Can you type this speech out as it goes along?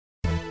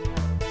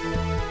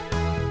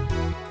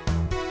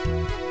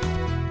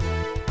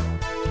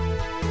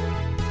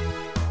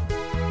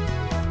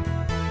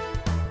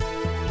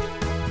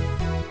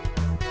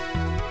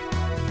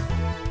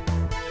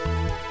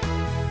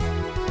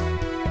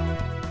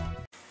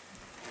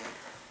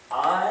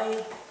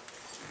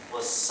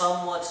was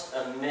somewhat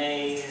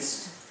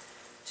amazed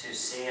to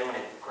see. I'm going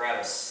to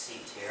grab a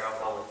seat here. I'll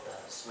go with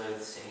the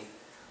smooth seat.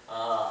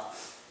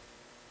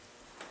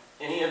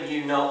 Any of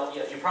you know,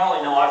 you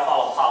probably know I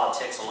follow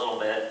politics a little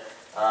bit.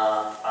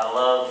 I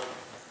love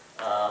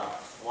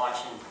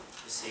watching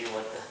to see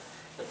what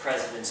the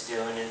president's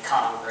doing in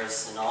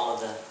Congress and all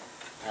of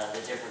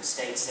the different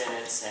state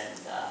senates, and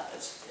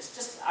it's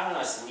just, I don't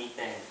know, it's a neat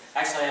thing.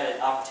 Actually, I had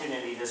an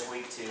opportunity this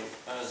week it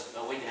was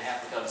a week and a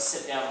half ago, to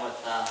sit down with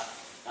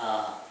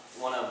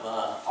one of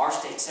our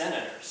state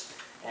senators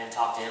and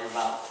talk to him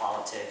about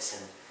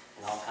politics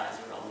and all kinds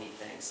of real neat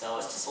things. So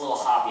it's just a little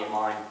hobby of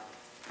mine.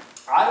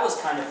 I was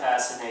kind of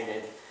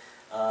fascinated.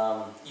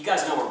 You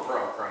guys know we're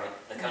broke, right?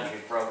 The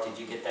country's broke. Did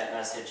you get that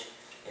message?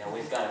 Yeah,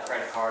 we've got a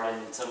credit card,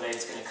 and someday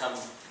it's going to come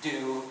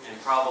due,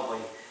 and probably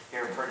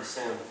here pretty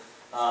soon.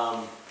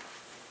 I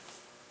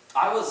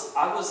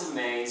was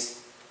amazed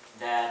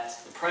that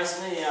the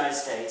President of the United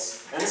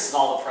States, and this is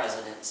all the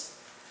presidents,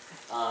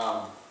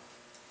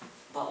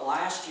 but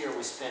last year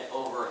we spent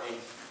over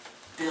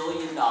 $1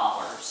 billion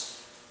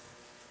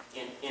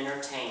in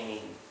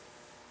entertaining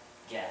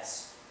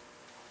guests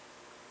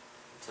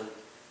to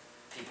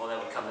people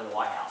that would come to the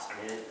White House.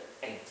 I mean,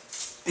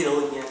 $1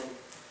 billion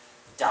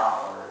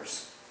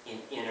in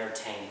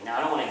entertaining. Now,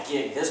 I don't want to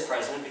gig this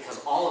president,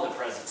 because all of the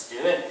presidents do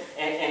it,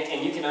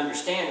 and you can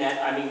understand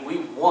that. I mean,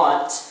 we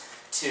want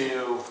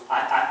to,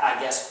 I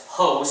guess,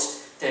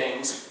 host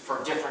things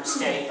for different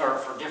state or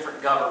for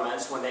different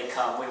governments when they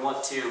come. We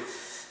want to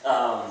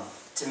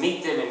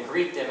meet them and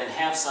greet them and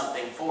have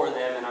something for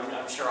them, and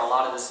I'm sure a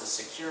lot of this is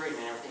security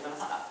and everything, but I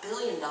thought $1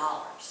 billion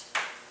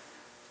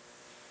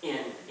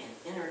in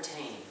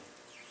entertaining.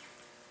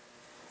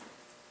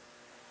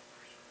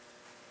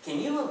 Can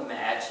you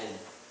imagine,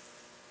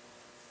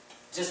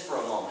 just for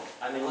a moment,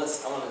 I mean, I want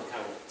to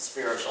kind of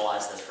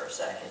spiritualize this for a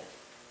second.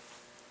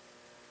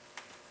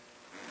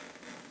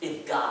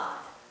 If God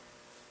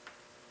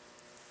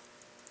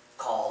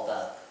called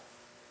up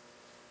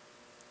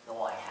the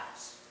White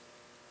House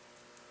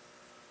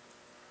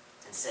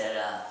and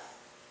said,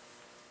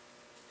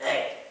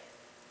 hey,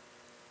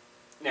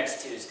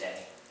 next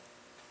Tuesday,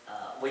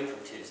 week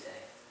from Tuesday,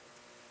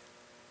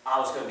 I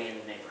was going to be in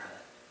the neighborhood.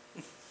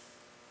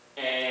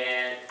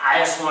 And I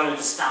just wanted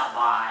to stop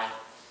by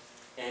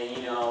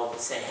and,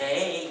 say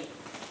hey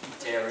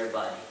to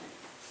everybody.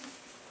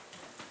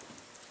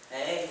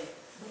 Hey.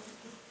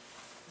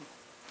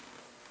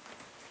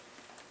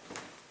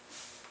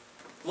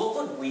 What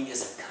would we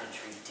as a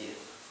country do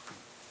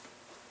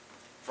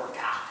for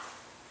God?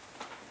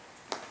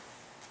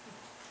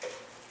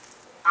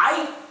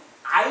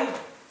 I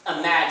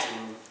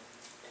imagine,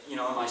 in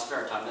my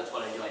spare time, that's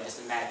what I do. I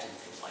just imagine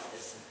things like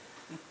this.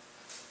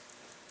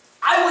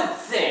 I would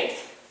think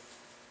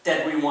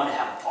that we want to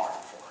have a party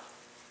for him.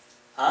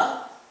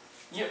 Huh?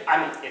 I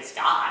mean, it's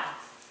God.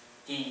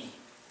 He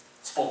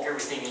spoke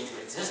everything into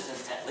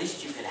existence. At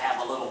least you could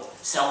have a little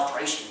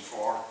celebration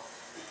for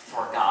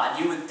God.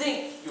 You would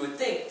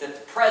think that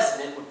the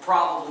president would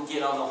probably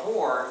get on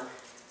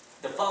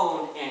the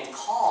phone, and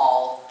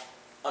call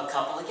a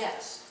couple of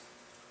guests.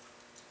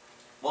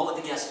 What would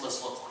the guest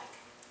list look like?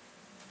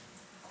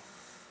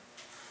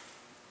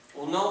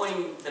 Well,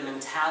 knowing the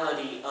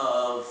mentality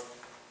of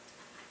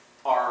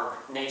our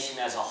nation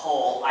as a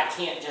whole, I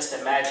can't just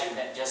imagine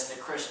that just the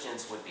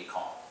Christians would be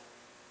called.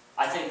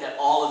 I think that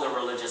all of the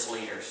religious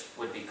leaders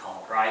would be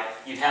called, right?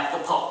 You'd have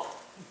the Pope.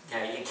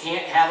 Okay, you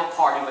can't have a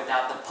party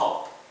without the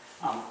Pope.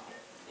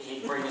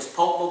 He'd bring his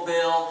Pope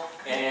mobile,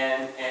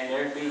 and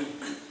there'd be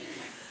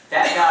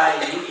that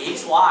guy.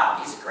 He's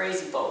wild. He's a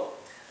crazy Pope.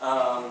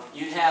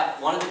 You'd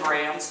have one of the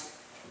Grahams,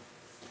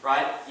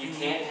 right? You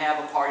can't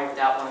have a party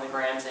without one of the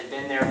Grahams. They've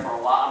been there for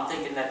a while. I'm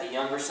thinking that the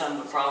younger son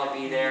would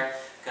probably be there,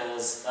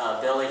 because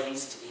Billy,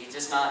 he's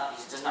just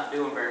not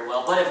doing very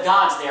well. But if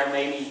God's there,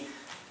 maybe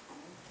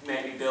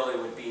Billy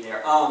would be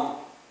there.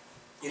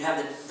 You'd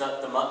have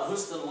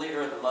who's the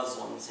leader of the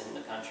Muslims in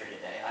the country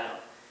today?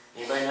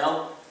 Anybody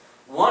know?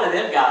 One of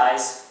them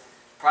guys,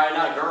 probably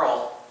not a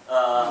girl.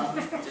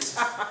 Just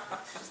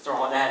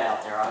throwing that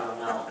out there. I don't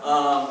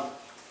know.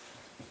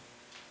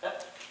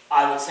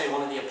 I would say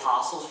one of the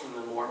apostles from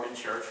the Mormon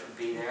church would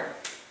be there.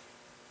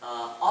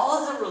 All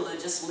of the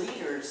religious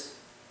leaders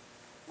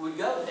would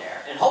go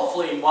there, and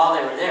hopefully while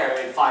they were there,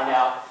 they'd find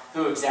out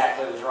who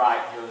exactly was right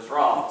and who was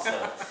wrong. So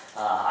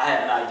I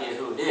have an idea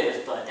who it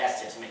is, but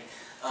that's just me.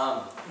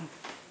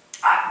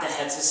 The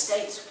heads of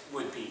states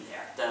would be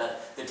there.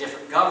 The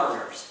different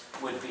governors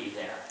would be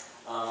there.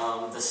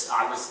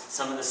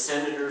 Some of the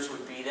senators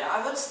would be there.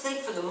 I would think,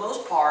 for the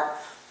most part,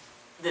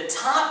 the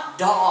top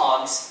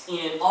dogs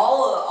in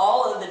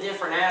all of the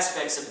different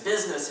aspects of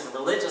business and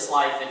religious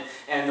life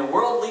and the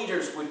world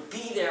leaders would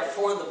be there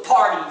for the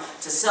party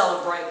to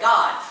celebrate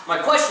God. My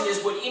question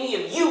is, would any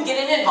of you get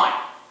an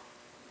invite?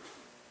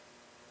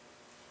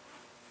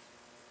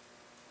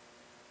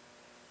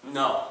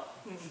 No.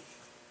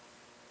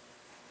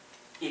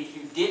 If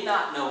you did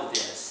not know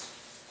this,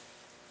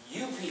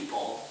 you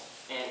people,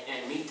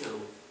 and me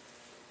too,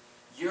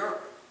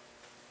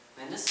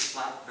 and this is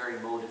not very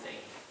motivating,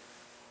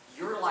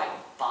 you're like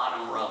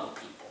bottom rung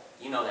people.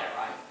 You know that,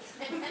 right?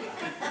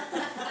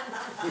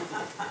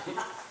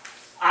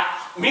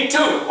 Me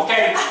too,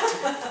 okay?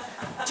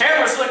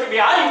 Tara's looking at me,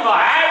 I'll have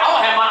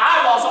my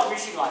eyeballs on me.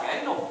 She's like, I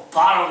ain't no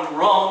bottom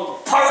rung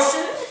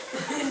person.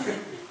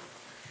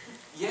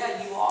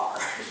 Yeah, you are.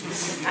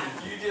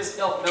 You just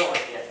don't know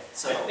it yet.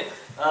 So,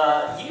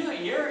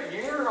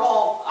 you're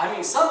all, I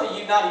mean, some of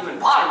you not even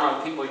bottom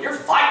rung people, you're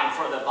fighting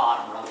for the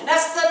bottom rung. And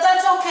that's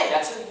okay,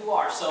 that's who you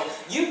are. So,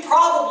 you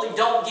probably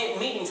don't get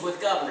meetings with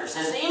governors.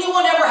 Has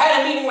anyone ever had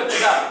a meeting with the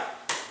governor?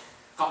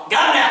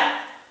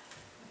 Governor!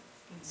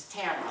 It's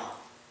Tamara.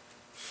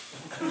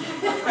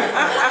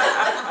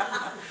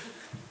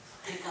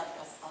 Pick up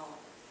the phone.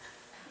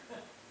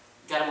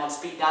 Got him on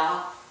speed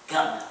dial?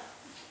 Governor.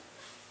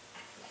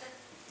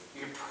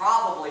 You're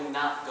probably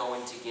not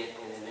going to get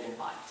an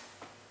invite.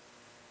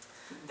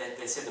 That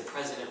they said the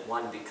president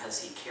won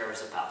because he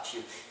cares about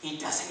you. He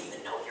doesn't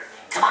even know your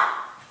name. Come on!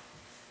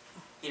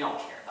 He don't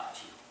care about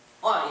you.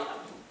 Well,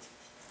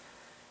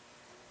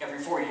 yeah, every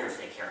 4 years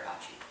they care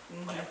about you.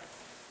 Whatever.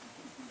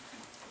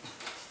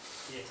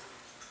 Yeah.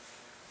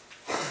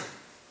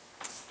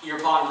 You're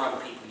bottom rung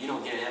people. You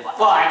don't get an invite.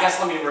 Well, I guess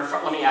let me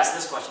ask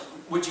this question.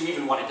 Would you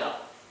even want to go?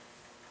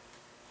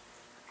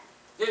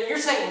 You're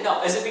saying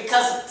no. Is it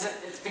because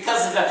it's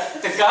because of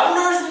the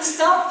governors and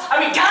stuff? I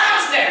mean,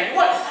 God's there.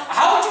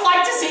 How would you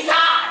like to see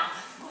God?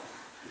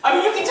 I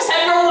mean, you can just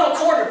have your own little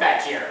corner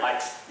back here,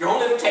 like your own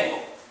little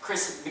table.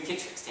 Chris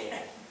McKittrick's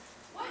table.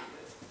 What?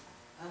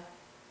 Huh?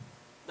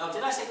 No,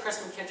 did I say Chris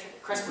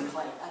McKittrick? Chris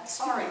McClain.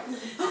 Sorry.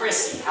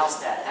 Chrissy, how's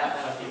that?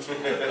 That'll get you.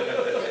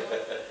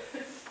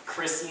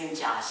 Chrissy and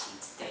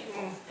Joshy's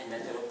table and the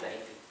little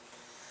baby.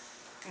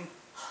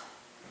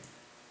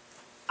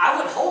 I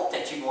would hope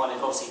that you'd want to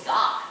go see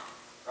God,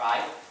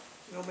 right?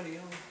 Nobody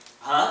else.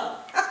 Huh?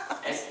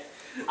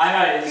 I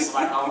know, it's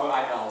like, oh,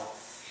 I know.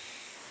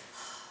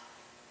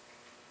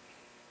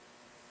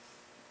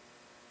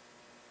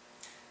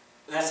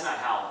 That's not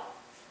how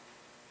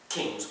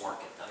kings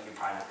work it, though. You're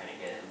probably not going to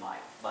get an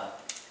invite. But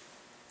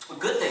the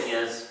good thing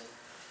is,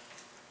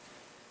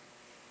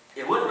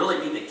 it wouldn't really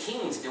be the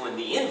kings doing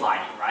the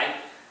inviting, right?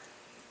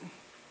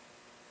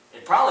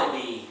 It'd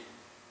probably be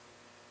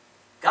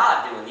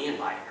God doing the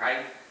inviting,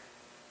 right?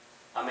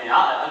 I mean,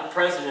 the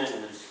president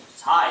is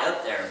high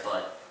up there,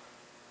 but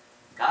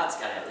God's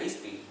got to at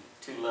least be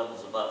 2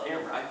 levels above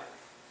him, right?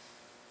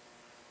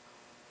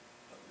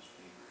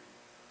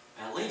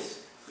 At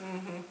least.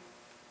 Mm-hmm.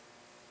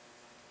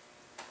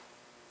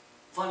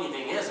 Funny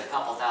thing is, a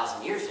couple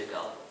thousand years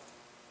ago,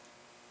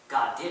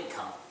 God did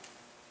come.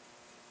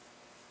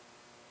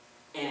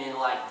 And in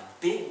like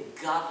big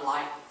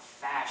godlike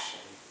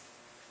fashion,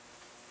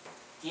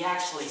 he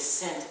actually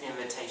sent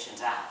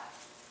invitations out.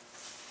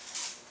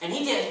 And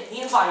he did.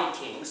 He invited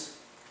kings.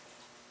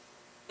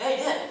 Yeah, he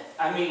did.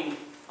 I mean,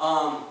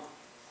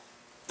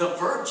 the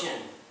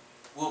virgin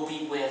will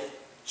be with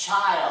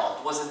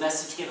child was a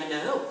message given to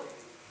who?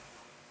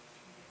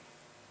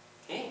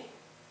 King.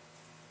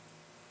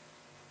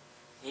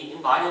 He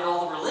invited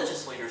all the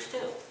religious leaders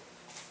too.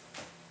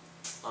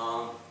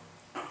 I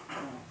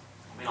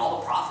mean, all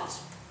the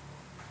prophets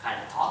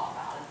kind of talk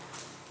about it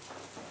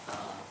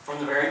from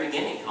the very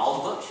beginning. In all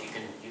the books, you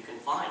can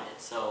find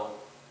it. So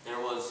there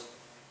was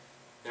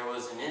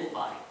an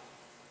invite.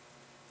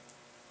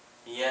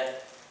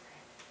 Yet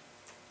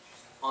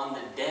on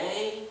the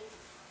day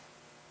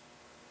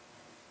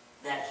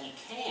that he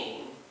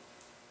came,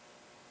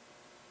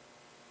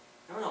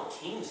 there were no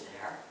kings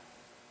there.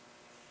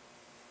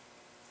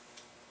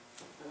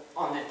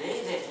 On the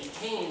day that he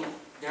came,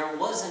 there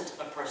wasn't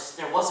a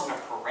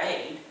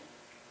parade.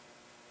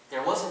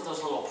 There wasn't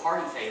those little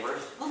party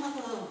favors.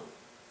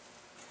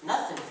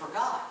 Nothing for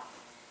God.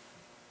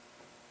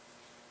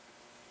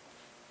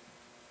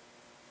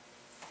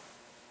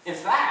 In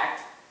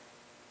fact,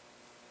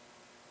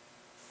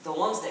 the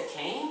ones that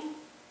came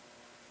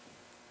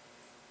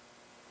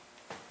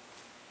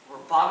were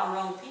bottom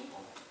rung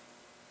people.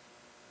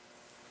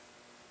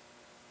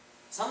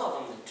 Some of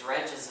them the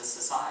dregs of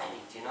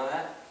society. Do you know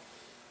that?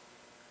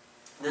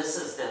 This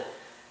is the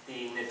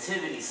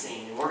nativity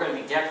scene, and we're going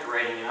to be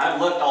decorating. And I've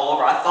looked all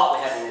over. I thought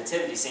we had a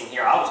nativity scene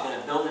here. I was going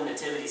to build a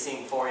nativity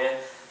scene for you,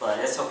 but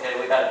it's okay.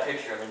 We got a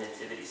picture of a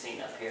nativity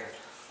scene up here.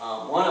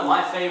 One of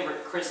my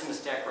favorite Christmas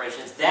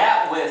decorations,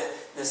 that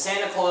with the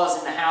Santa Claus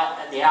in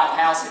the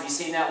outhouse. Have you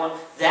seen that one?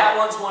 That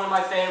one's one of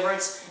my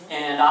favorites,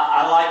 and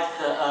I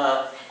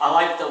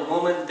like the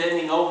woman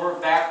bending over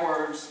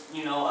backwards,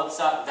 you know,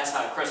 upside. That's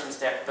not a Christmas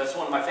decoration, but it's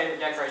one of my favorite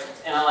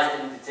decorations, and I like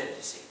the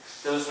nativity scene.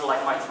 Those are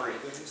like my 3.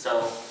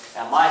 So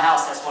at my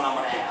house, that's what I'm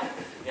going to have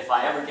if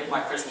I ever get my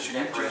Christmas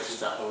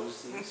decorations up.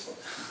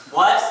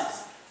 What?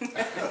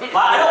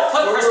 I don't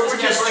put Christmas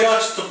decorations. We're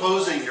just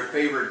juxtaposing your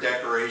favorite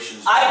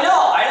decorations. I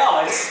know.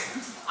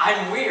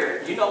 I'm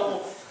weird. You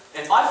know,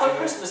 if I put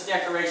Christmas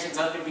decorations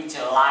up, it'd be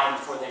July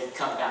before they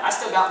come down. I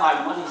still got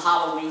my one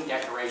Halloween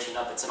decoration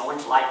up. It's an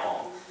orange light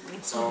bulb.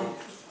 So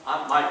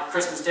my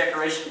Christmas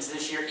decorations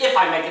this year, if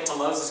I make it to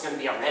Lowe's, is going to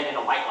be a red and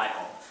a white light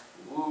bulb.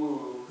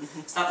 Ooh.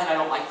 It's not that I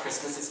don't like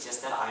Christmas, it's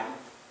just that I'm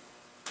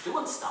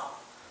doing stuff.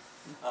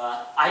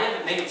 I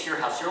haven't made it to your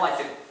house. You're like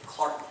the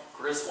Clark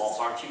Griswolds,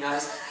 aren't you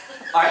guys?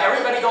 All right,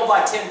 everybody go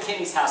by Tim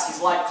Kinney's house.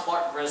 He's like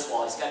Clark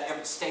Griswold. He's got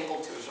every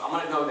stapled to his. I'm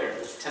going to go there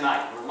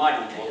tonight.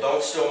 Remind me. Well,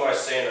 don't steal my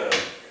Santa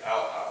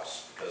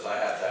outhouse, because I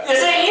had that. You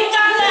see, you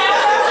got the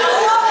outhouse. I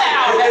love the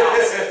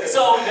outhouse.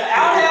 So the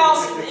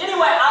outhouse.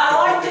 Anyway, I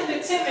like the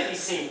nativity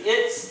scene.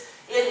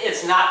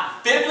 It's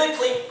not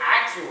biblically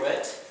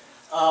accurate.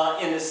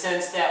 In the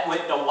sense that when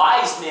the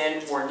wise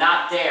men were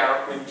not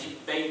there when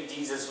baby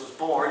Jesus was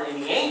born,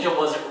 and the angel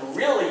wasn't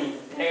really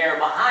there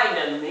behind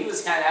him, he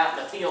was kind of out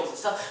in the fields and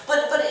stuff.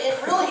 But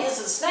it really is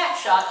a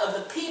snapshot of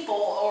the people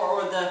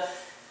or the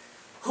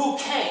who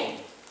came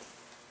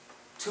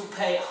to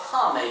pay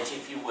homage,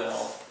 if you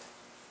will,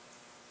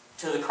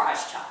 to the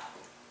Christ child.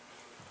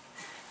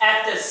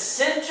 At the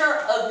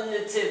center of the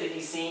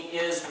nativity scene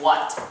is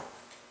what?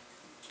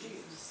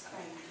 Jesus.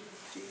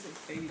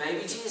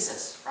 Baby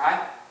Jesus,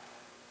 right?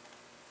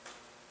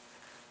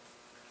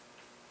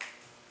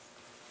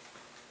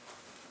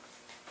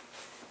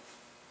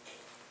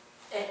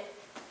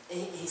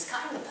 He's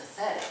kind of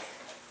pathetic,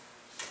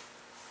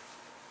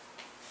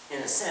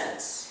 in a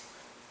sense,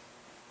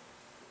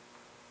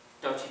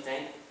 don't you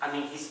think? I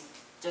mean, he's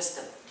just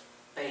a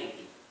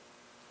baby.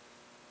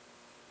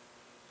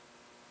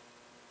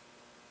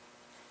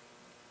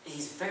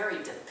 He's very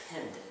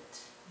dependent.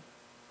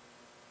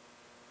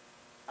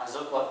 I was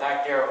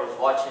back there, I was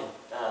watching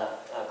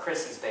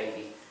Chrissy's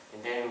baby,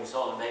 and Danny was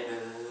holding the baby,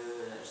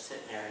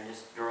 sitting there and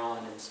just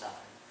drooling and stuff.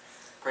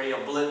 Pretty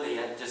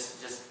oblivious,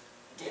 just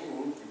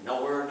didn't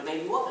know where the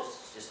baby was.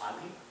 It's just, I'm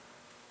here.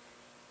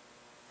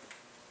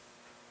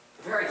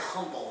 A very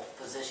humble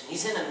position.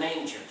 He's in a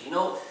manger. Do you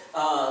know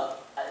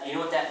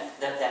what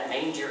that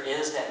manger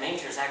is? That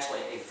manger is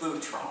actually a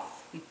food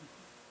trough.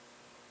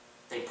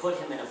 They put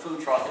him in a food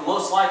trough. And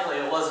most likely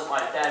it wasn't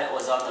like that. It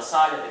was on the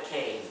side of the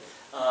cave.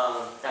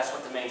 That's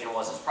what the manger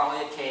was. It's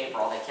probably a cave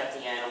where they kept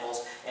the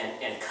animals.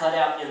 And cut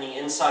out in the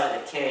inside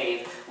of the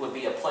cave would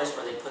be a place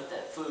where they put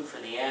that food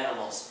for the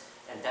animals.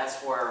 And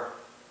that's where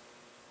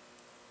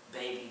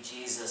baby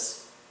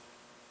Jesus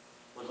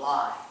would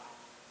lie.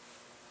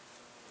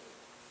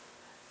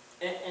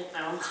 And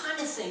I'm kind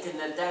of thinking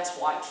that that's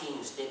why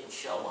kings didn't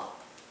show up.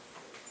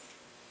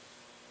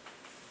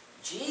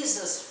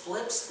 Jesus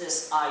flips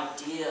this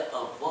idea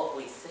of what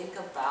we think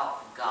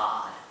about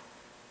God,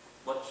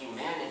 what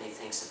humanity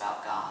thinks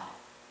about God,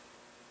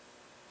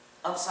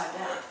 upside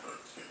down.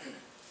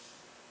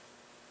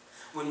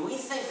 When we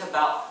think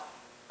about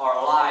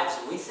our lives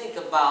and we think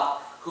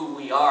about who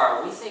we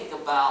are, we think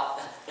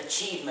about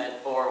achievement,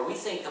 or we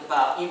think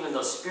about even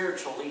those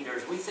spiritual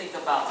leaders, we think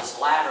about this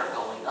ladder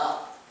going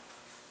up.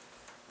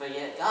 But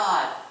yet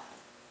God,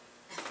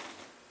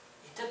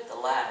 He took the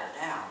ladder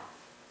down.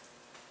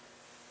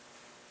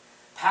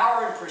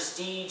 Power and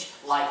prestige,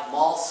 like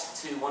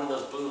moths to one of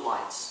those blue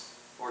lights,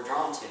 we're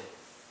drawn to.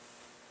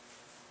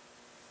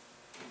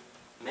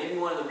 Maybe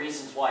one of the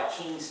reasons why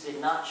kings did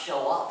not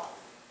show up,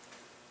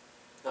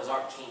 those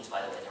aren't kings,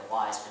 by the way, they're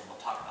wise men, we'll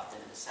talk about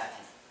them in a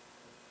second,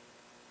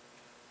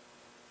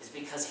 is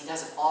because He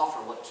doesn't offer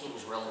what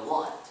kings really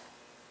want.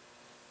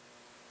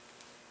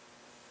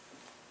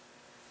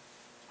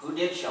 Who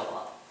did show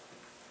up?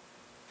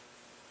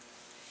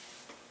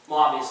 Well,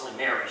 obviously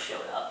Mary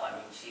showed up. I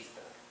mean, she's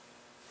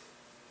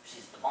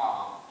the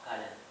mom,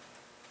 kind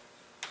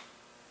of.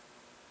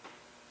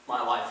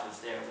 My wife was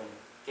there when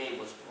Gabe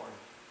was born.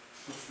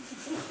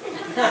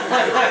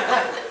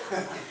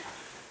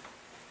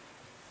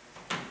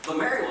 But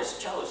Mary was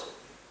chosen.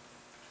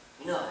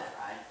 You know that,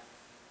 right?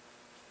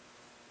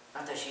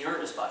 Not that she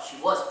earned a spot, she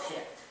was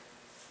picked.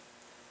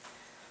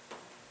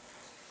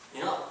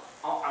 You know,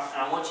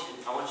 I want you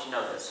to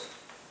know this,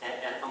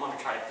 and I'm going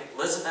to try to pick.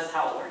 Elizabeth,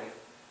 how old are you?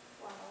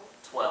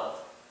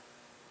 12.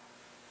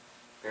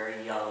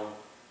 Very young,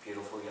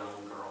 beautiful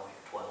young girl.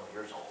 You're 12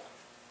 years old.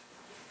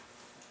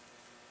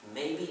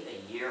 Maybe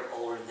a year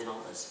older than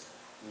Elizabeth.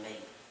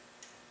 Maybe.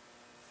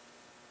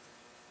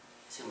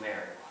 That's who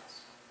Mary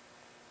was.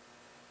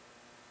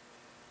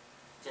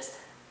 Just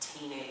a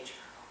teenage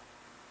girl.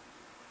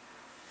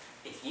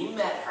 If you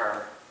met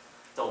her,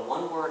 the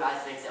one word I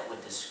think that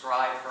would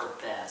describe her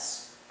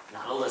best,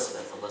 not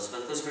Elizabeth.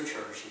 Elizabeth is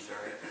mature.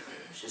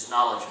 She's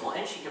knowledgeable,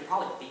 and she could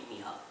probably beat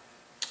me up.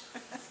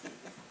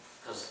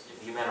 Because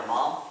if you met her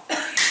mom,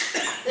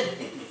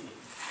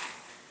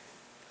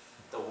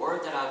 the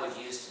word that I would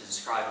use to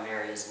describe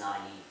Mary is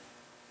naive.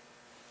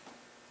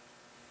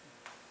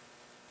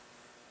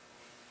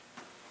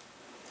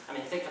 I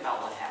mean, think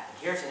about what happened.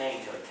 Here's an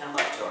angel. He comes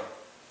up to her.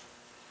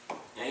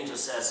 The angel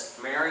says,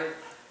 Mary,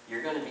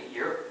 you're going to be,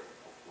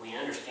 we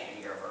understand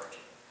you're a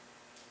virgin,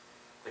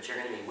 but you're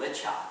going to be with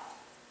child.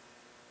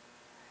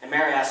 And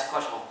Mary asked the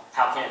question, well,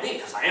 how can it be?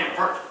 Because I am a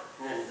virgin.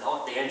 And then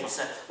the angel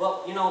said,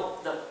 well, you know,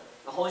 the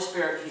Holy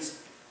Spirit,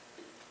 He's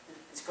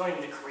going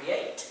to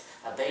create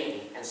a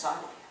baby inside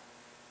of you.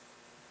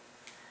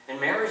 And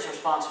Mary's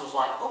response was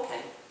like,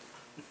 okay.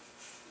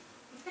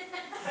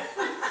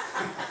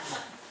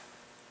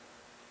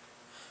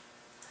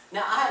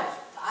 Now,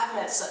 I've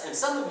met some, and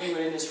some of you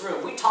in this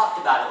room, we talked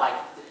about it,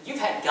 like, you've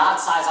had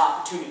God-sized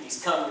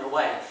opportunities come your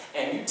way,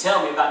 and you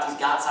tell me about these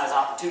God-sized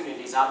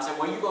opportunities. I'm saying,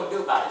 what are you going to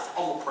do about it?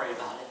 I'm going to pray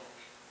about it.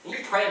 And you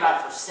pray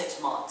about it for 6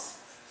 months.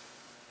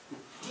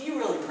 Do you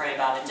really pray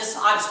about it? I just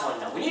want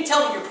to know. When you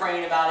tell me you're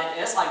praying about it, and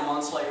it's like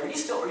months later, are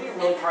you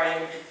really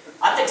praying?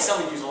 I think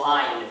some of you's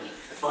lying to me.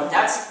 But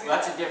that's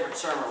a different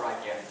sermon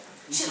right there.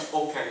 She said,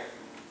 okay.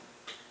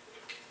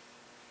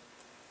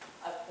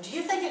 Do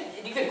you think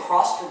it even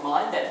crossed your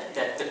mind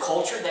that the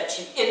culture that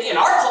she... In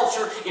our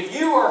culture, if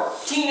you are a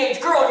teenage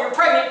girl and you're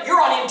pregnant,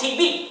 you're on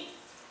MTV.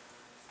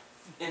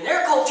 In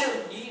their culture,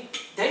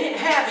 they didn't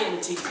have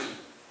MTV.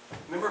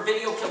 Remember,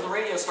 Video Killed the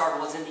Radio Star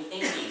was in the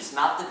 80s,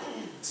 not the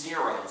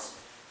zeros.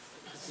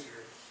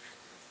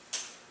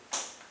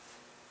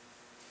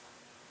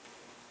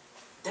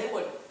 They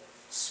would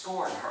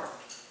scorn her.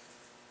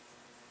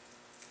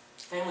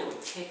 Family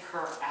would kick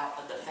her out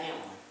of the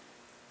family.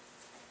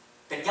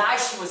 The guy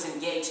she was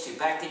engaged to,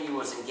 back then you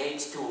was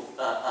engaged to,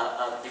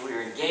 we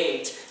were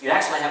engaged, you'd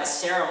actually have a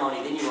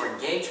ceremony, then you were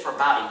engaged for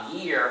about a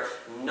year,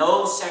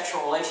 no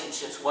sexual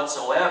relationships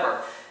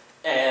whatsoever,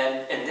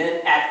 and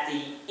then at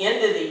the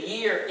end of the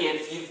year,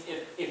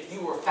 if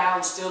you were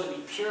found still to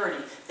be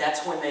purity,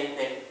 that's when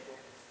they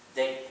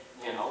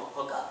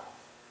hook up,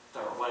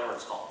 or whatever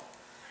it's called.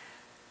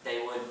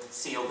 They would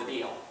seal the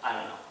deal, I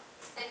don't know.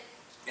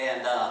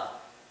 And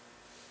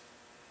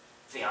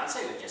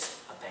fiance would just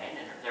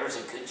abandon her. There was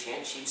a good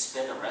chance she'd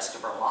spend the rest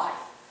of her life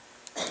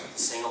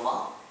single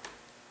mom.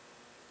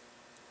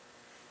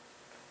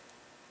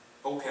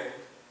 Okay.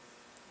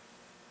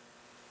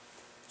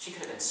 She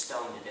could have been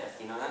stoned to death,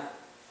 you know that?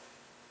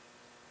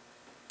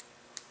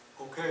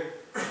 Okay.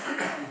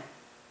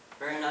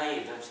 Very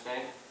naive, don't you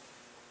think?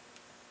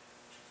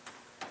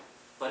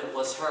 But it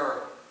was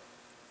her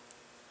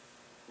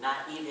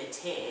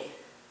naivete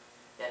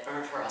that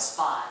earned her a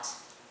spot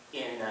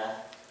in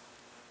the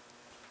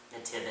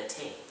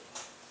Nativity.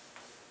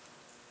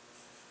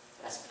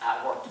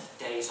 I worked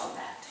days on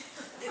that.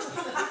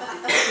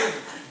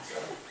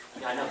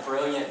 I know,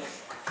 brilliant.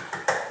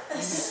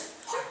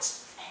 Smart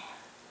man.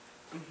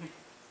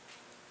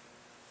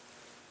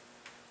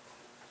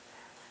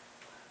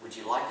 Would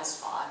you like a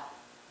spot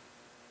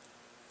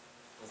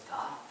with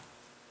God?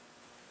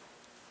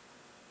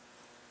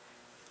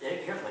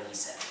 Here's what he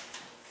said.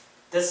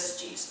 This is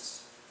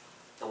Jesus,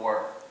 the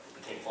Word who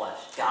became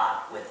flesh,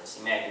 God with us,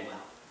 Emmanuel.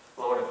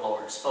 Lord of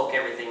Lords, spoke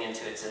everything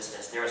into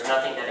existence. There is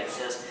nothing that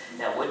exists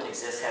that wouldn't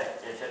exist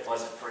if it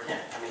wasn't for Him.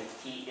 I mean,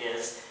 He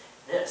is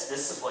this.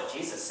 This is what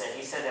Jesus said.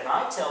 He said, if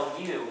I tell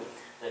you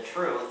the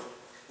truth,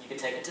 you can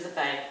take it to the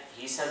bank.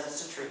 He says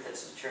it's the truth,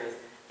 it's the truth.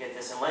 Get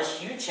this,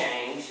 unless you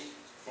change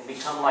and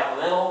become like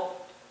little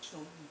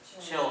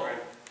children,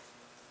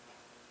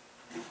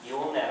 you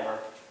will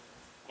never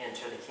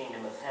enter the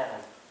kingdom of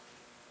heaven.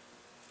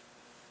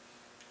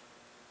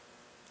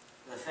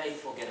 The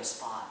faithful get a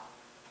spot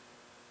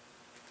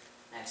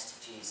next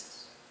to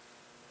Jesus.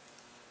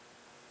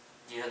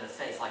 Do you have the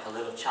faith like a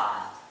little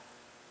child?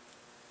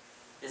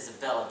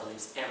 Isabella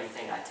believes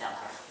everything I tell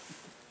her.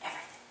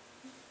 Everything.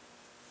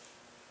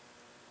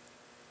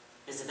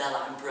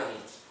 Isabella, I'm brilliant.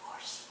 You are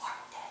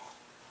smart, Dad.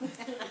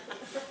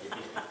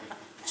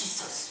 She's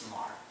so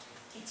smart.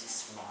 He's the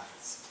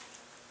smartest.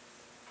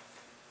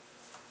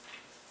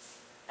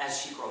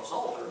 As she grows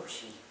older,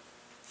 she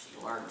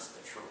learns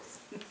the truth.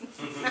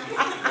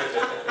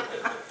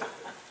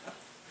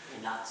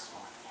 You're not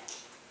smart.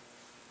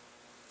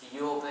 Do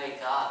you obey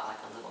God like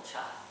a little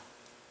child?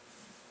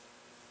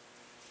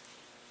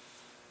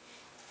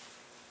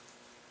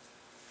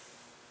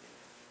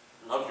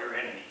 Love your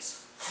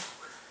enemies.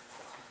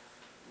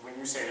 When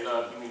you say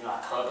love, you mean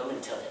like hug them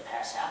until they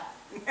pass out?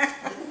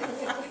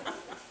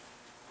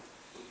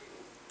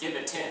 Give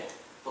a tenth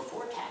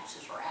before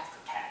taxes or after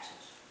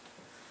taxes.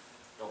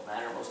 Don't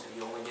matter, most of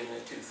you only give them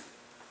a tooth.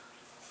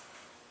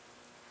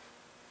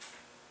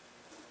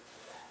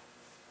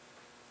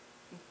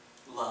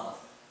 Love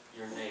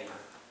your neighbor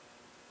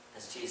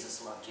as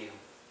Jesus loved you.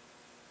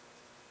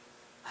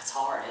 That's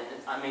hard, isn't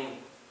it? I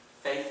mean,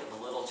 faith of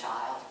a little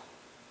child.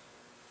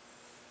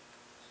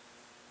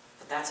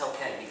 But that's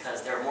okay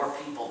because there are more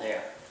people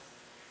there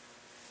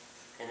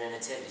in the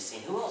Nativity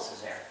scene. Who else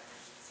is there?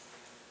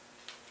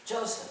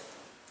 Joseph.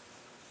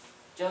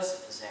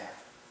 Joseph is there.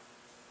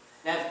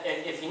 Now,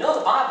 if you know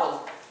the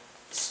Bible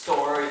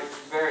story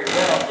very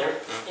well,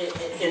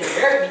 in the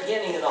very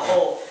beginning of the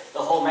whole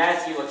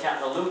Matthew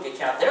account and the Luke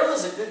account, there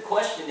was a good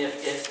question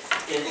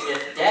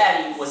if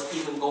Daddy was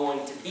even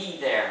going to be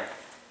there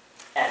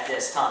at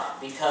this time.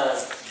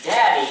 Because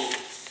Daddy,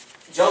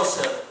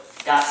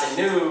 Joseph, got the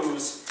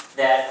news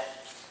that,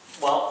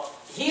 well,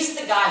 he's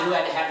the guy who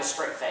had to have a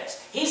straight face.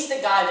 He's the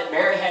guy that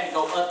Mary had to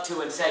go up to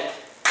and say,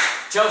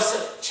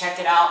 Joseph, check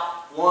it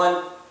out.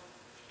 1,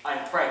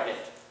 I'm pregnant.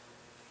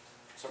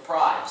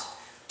 Surprise.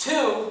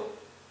 2,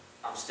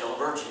 I'm still a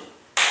virgin.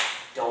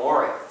 Don't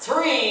worry.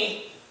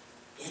 3,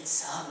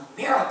 it's a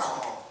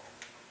miracle.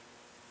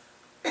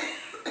 Do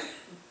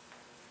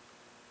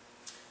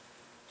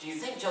you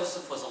think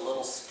Joseph was a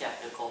little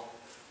skeptical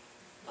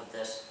of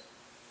this?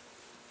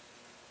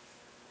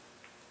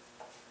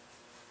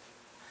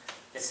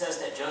 It says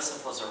that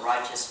Joseph was a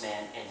righteous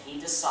man, and he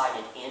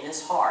decided in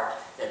his heart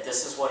that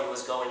this is what he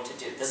was going to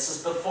do. This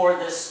is before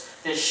this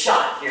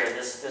shot here,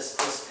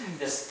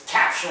 this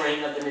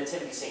capturing of the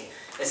nativity scene.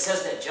 It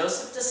says that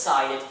Joseph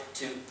decided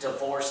to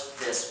divorce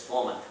this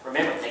woman.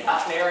 Remember, they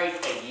got married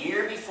a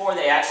year before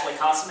they actually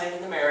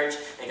consummated the marriage.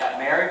 They got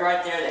married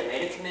right there. They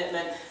made a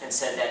commitment and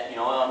said that, you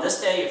know, on this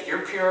day, if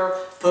you're pure,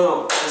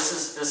 boom, this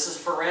is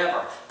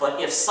forever. But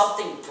if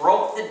something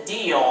broke the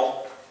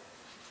deal,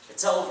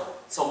 it's over.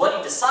 So what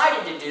he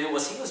decided to do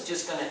was he was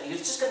just going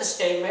to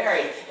stay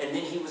married, and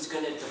then he was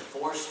going to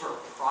divorce her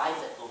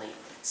privately,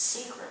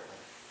 secretly,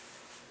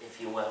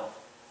 if you will.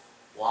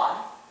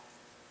 Why?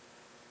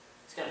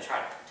 He's going to try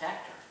to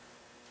protect her.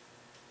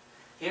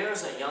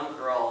 Here's a young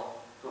girl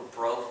who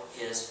broke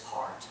his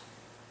heart,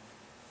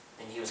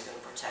 and he was going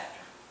to protect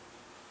her.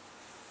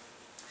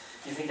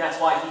 Do you think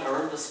that's why he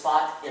earned a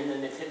spot in the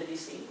nativity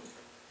scene?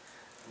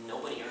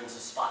 Nobody earns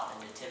a spot in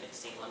the nativity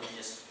scene. Let me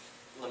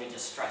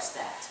just stress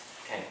that.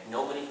 Okay,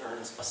 nobody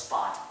earns a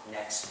spot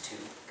next to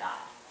God.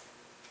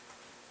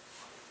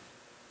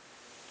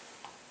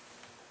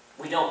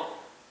 We don't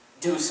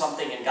do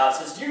something and God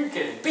says, you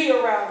can be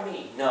around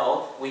me.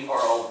 No, we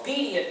are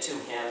obedient to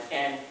Him,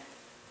 and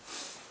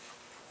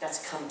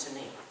that's come to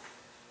me.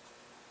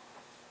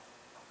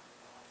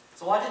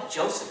 So why did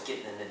Joseph get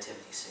in the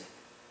nativity scene?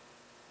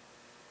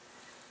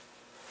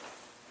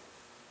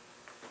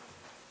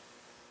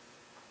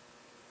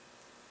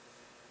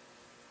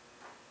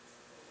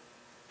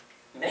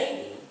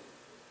 Maybe,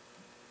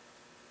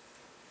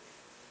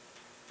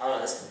 I don't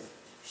know, this is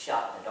a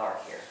shot in the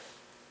dark here.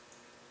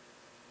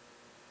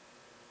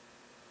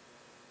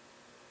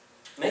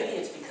 Maybe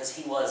it's because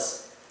he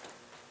was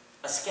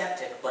a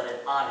skeptic, but an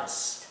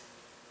honest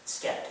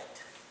skeptic.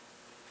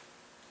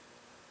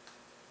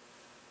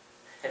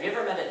 Have you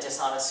ever met a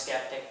dishonest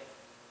skeptic?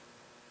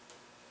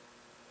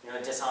 You know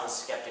what a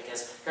dishonest skeptic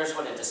is? Here's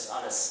what a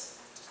dishonest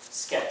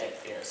skeptic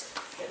is.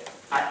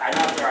 I'm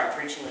out there, I'm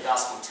preaching the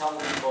gospel,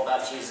 telling people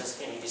about Jesus,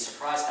 and you'd be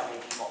surprised how many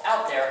people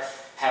out there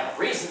have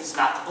reasons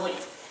not to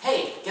believe.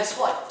 Hey, guess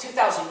what?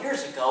 2,000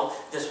 years ago,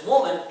 this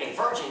woman, a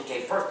virgin,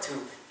 gave birth to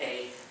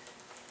a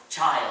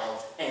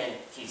child, and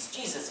he's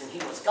Jesus, and he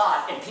was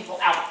God, and people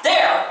out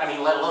there, I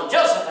mean, let alone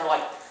Joseph, they're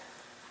like,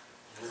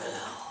 no.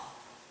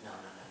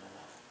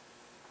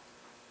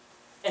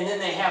 And then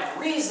they have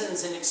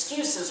reasons and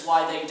excuses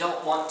why they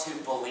don't want to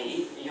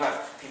believe. You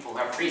have people who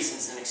have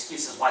reasons and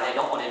excuses why they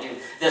don't want to do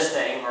this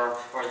thing or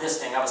this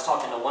thing. I was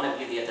talking to one of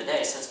you the other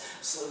day.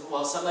 Says,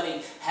 well,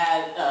 somebody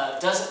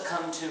doesn't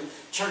come to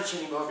church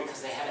anymore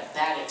because they had a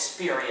bad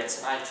experience.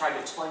 And I tried to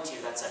explain to you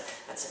that's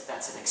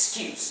an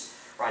excuse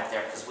right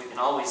there, because we can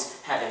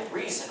always have a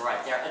reason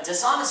right there. A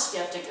dishonest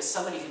skeptic is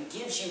somebody who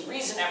gives you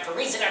reason after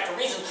reason after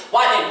reason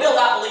why they will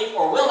not believe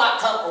or will not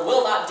come or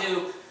will not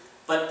do.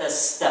 But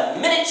the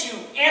minute you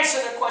answer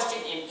the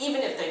question, and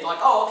even if they're like,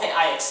 oh, okay,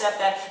 I accept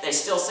that, they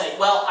still say,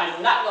 well,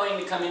 I'm not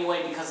going to come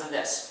anyway because of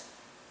this.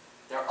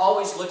 They're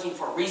always looking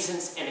for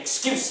reasons and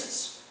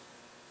excuses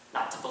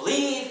not to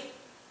believe.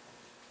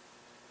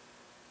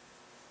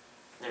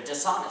 They're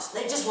dishonest.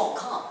 They just won't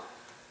come.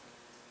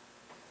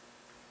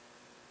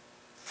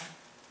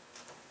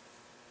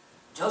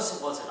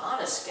 Joseph was an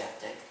honest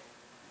skeptic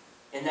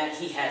in that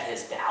he had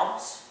his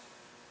doubts.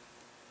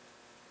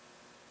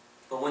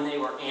 But when they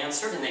were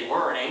answered, and they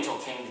were, an angel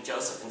came to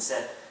Joseph and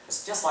said,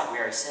 it's just like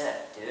Mary said,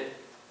 dude.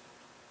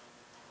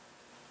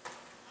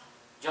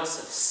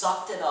 Joseph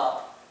sucked it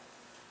up,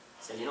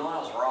 said, you know what, I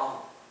was wrong.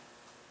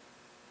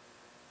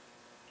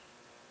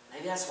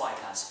 Maybe that's why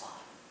I got a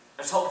spot.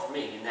 There's hope for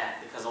me in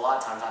that, because a lot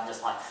of times I'm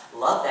just like,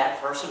 love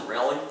that person,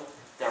 really?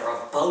 They're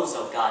a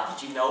bozo, God.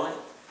 Did you know it?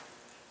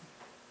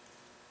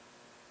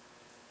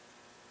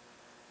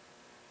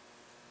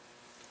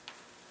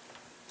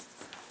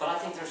 But I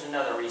think there's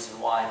another reason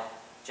why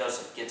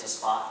Joseph gets a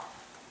spot.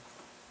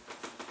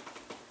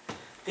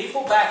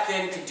 People back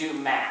then could do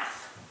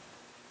math.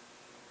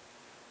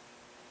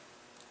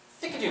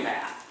 They could do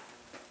math.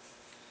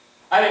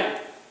 I mean,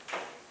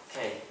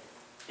 okay,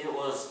 it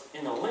was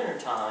in the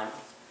wintertime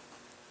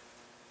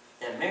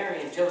that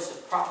Mary and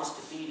Joseph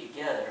promised to be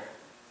together.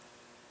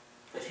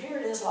 But here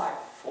it is like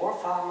 4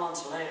 or 5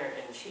 months later,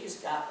 and she's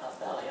got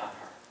a belly on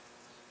her.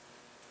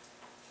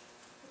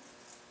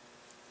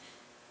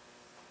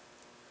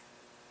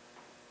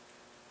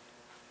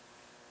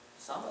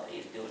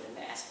 Somebody's doing it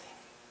nasty.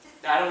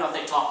 I don't know if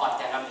they talk like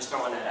that. I'm just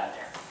throwing that out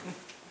there.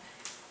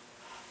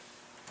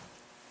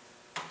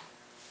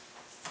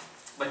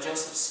 But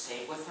Joseph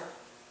stayed with her.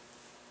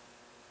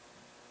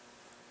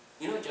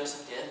 You know what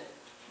Joseph did?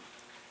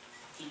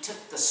 He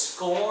took the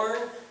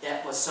scorn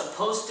that was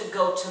supposed to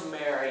go to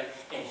Mary,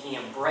 and he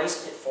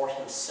embraced it for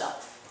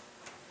himself.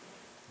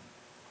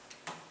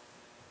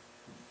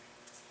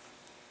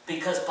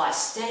 Because by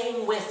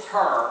staying with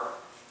her,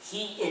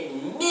 he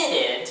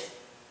admitted,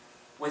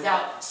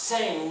 without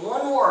saying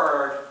one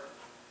word,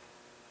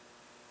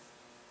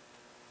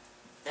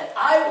 that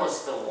I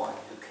was the one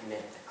who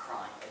committed the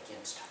crime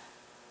against her.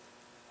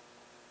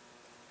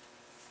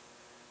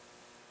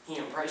 He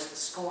embraced the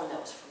scorn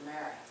that was from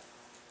Mary.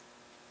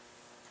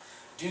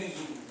 Do you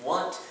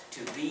want to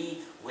be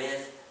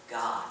with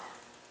God?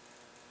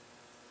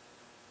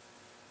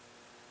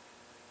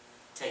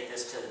 Take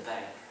this to the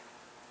bank.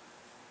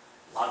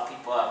 A lot of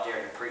people out there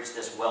that preach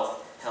this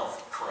wealth,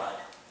 health crud.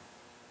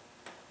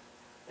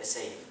 They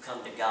say if you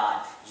come to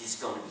God, you're just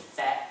going to be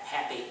fat,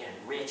 happy,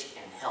 and rich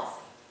and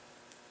healthy.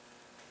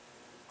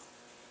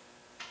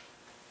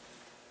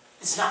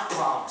 It's not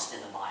promised in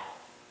the Bible.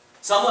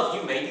 Some of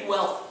you may be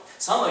wealthy.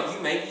 Some of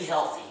you may be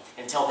healthy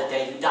until the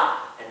day you die,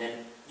 and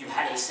then you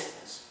had a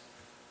sickness.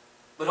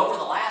 But over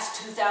the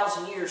last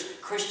 2,000 years,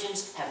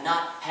 Christians have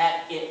not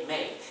had it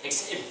made.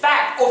 In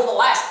fact, over the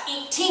last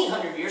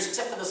 1,800 years,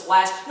 except for this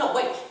last,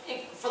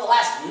 for the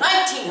last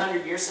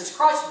 1,900 years since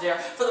Christ was there,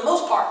 for the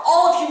most part,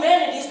 all of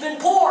humanity has been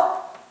poor,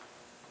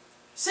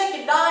 sick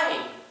and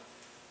dying.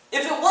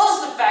 If it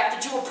was the fact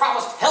that you were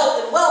promised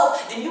health and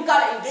wealth, then you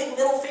got a big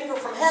middle finger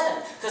from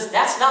heaven, because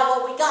that's not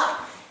what we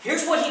got.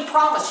 Here's what he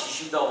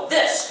promises you, though,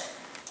 this.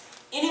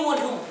 Anyone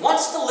who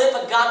wants to live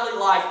a godly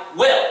life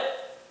will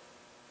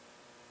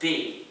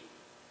be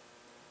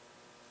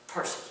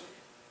persecuted.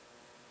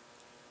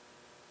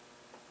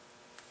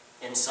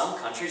 In some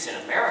countries, in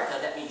America,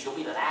 that means you'll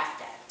be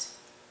laughed at.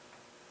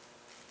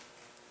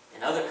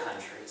 In other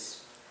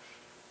countries,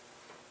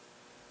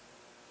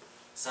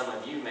 some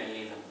of you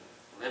may even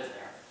live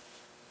there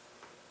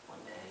one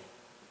day,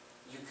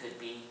 you could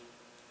be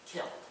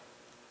killed.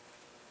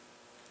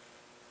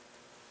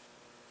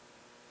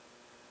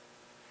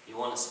 You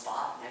want a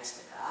spot next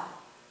to God?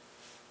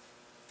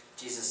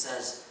 Jesus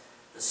says,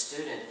 the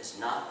student is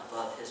not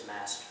above his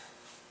master.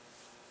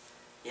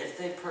 If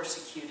they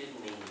persecuted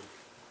me,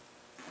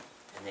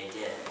 and they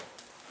did,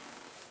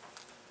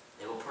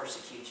 they will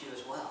persecute you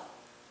as well.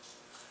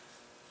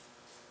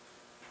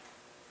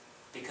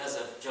 Because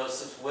of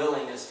Joseph's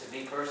willingness to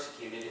be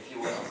persecuted, if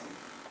you will,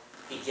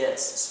 he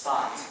gets a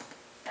spot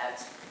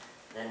at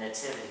the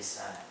Nativity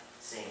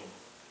Scene.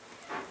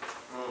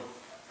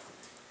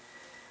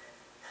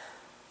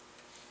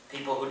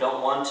 People who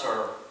don't want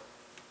or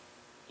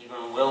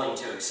even willing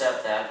to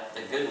accept that,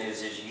 the good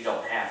news is you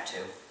don't have to.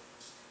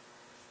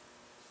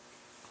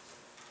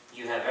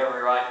 You have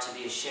every right to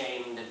be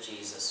ashamed of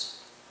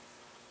Jesus.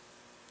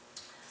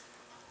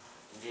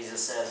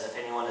 Jesus says, if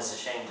anyone is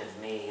ashamed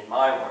of me and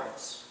my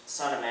words, the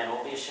Son of Man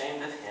will be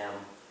ashamed of him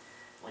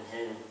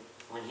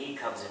when he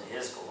comes in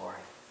his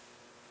glory,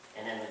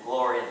 and in the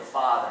glory of the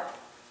Father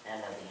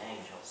and of the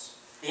angels.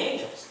 The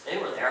angels, they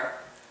were there.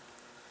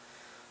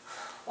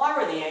 Why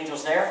were the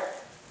angels there?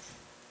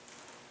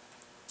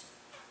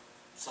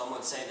 Some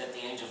would say that the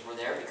angels were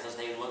there because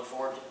they looked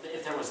forward to,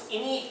 if there was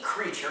any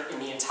creature in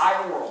the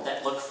entire world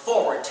that looked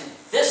forward to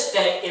this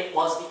day, it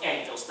was the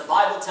angels. The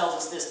Bible tells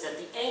us this, that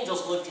the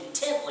angels looked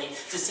intently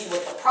to see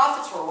what the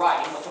prophets were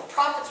writing, what the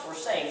prophets were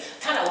saying,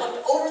 kind of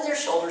looked over their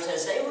shoulders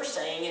as they were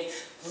saying it,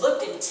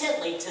 looked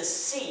intently to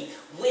see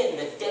when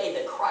the day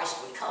that Christ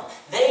would come.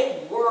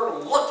 They were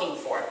looking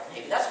for it.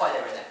 Maybe that's why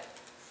they were there.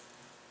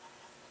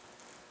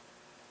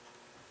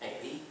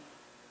 Maybe.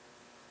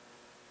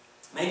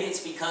 Maybe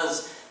it's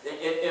because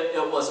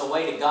it was a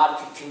way that God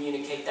could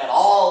communicate that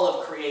all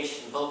of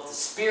creation, both the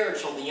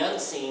spiritual, the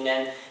unseen,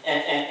 and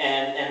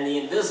the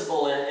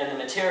invisible, and the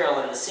material,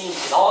 and the seen,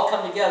 could all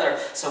come together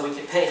so we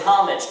could pay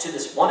homage to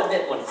this one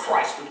event when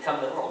Christ would come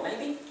to the world.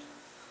 Maybe.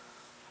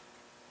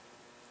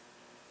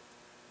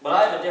 But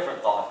I have a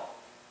different thought.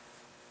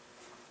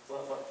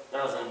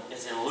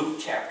 It's in Luke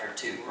chapter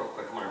 2. Real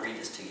quick, I'm going to read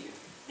this to you.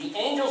 The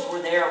angels were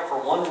there for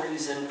one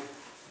reason,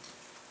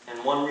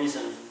 and one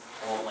reason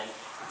only.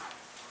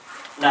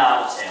 No,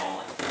 I won't say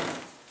only.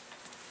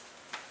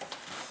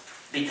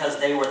 Because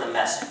they were the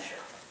messenger.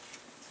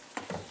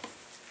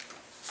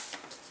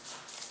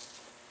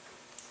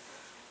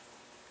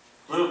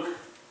 Luke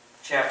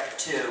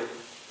chapter 2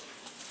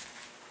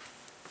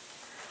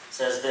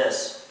 says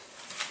this,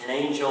 an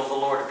angel of the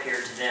Lord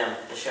appeared to them,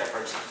 the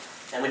shepherds,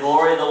 and the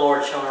glory of the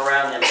Lord shone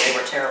around them. They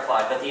were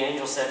terrified. But the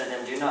angel said to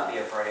them, do not be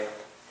afraid.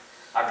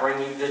 I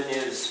bring you good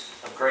news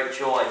of great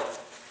joy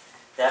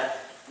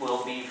that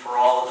will be for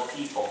all of the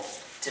people.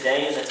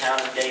 Today in the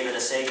town of David a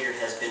Savior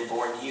has been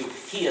born to you.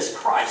 He is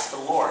Christ the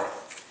Lord.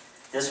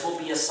 This will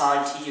be a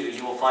sign to you.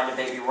 You will find a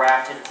baby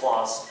wrapped in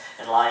cloths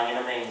and lying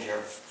in a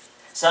manger.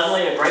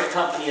 Suddenly a great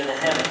company of the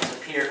heavens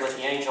appeared with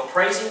the angel,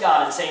 praising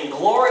God and saying,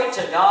 glory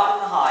to God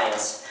in the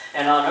highest,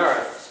 and on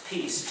earth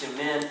peace to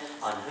men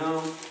on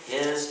whom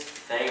his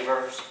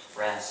favors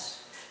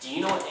rest. Do you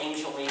know what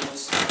angel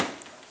means?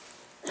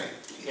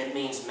 It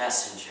means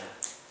messenger.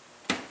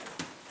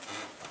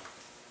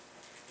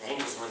 The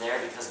angels were there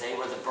because they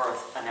were the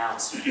birth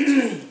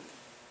announcement.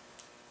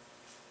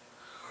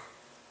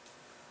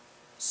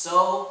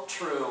 So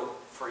true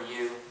for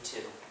you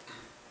too.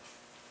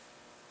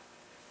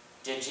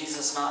 Did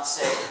Jesus not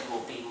say that you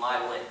will be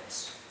my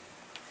witness?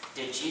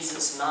 Did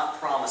Jesus not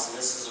promise, and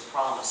this is a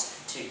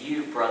promise to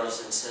you,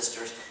 brothers and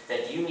sisters,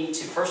 that you need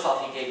to, first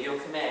off, he gave you a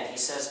command. He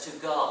says to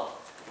go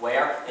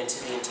Where?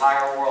 Into the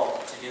entire world.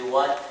 To do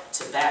what?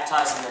 To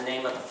baptize in the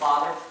name of the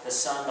Father, the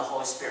Son, the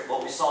Holy Spirit.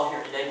 What we saw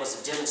here today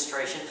was a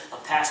demonstration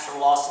of Pastor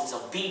Lawson's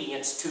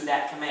obedience to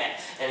that command.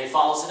 And he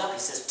follows it up. He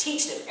says,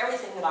 teach them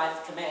everything that I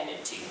have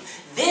commanded to you.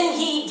 Then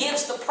he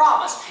gives the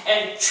promise.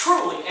 And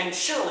truly and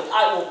surely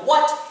I will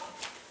what?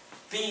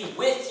 Be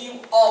with you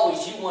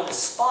always. You want a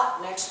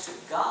spot next to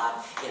God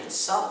in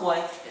some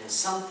way, in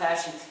some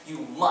fashion.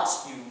 You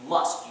must be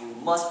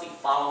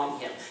following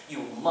Him.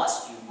 You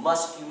must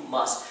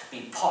be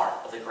part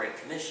of the Great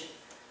Commission.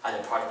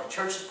 Either part of the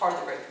church is part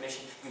of the Great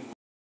Commission. You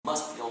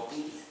must be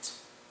obedient.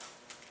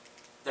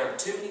 There are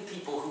too many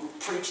people who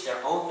preach their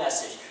own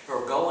message, who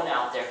are going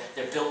out there,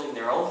 they're building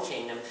their own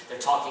kingdom, they're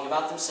talking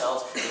about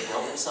themselves, they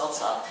build themselves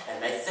up,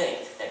 and they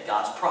think that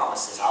God's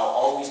promise is, I'll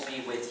always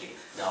be with you.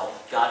 No,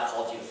 God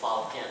called you to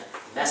follow Him.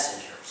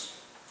 Messengers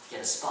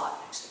get a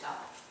spot next to God.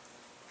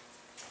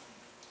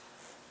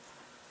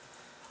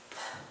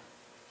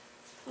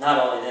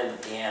 Not only them,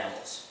 but the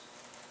animals.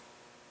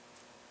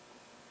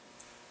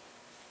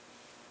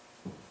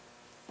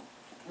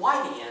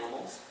 Why the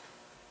animals?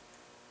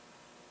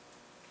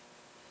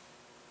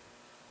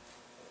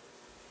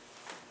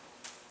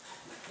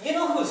 You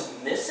know who's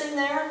missing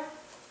there?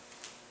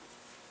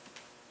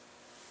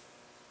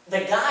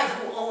 The guy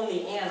who owned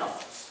the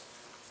animals.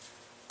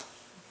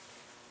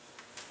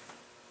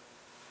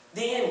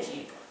 The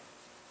innkeeper.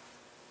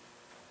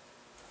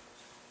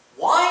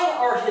 Why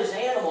are his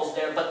animals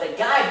there, but the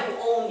guy who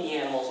owned the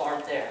animals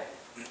aren't there?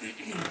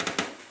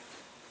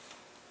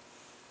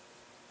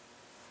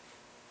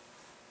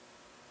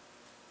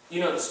 You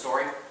know the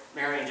story.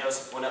 Mary and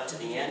Joseph went up to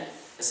the inn.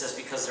 It says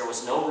because there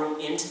was no room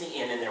into the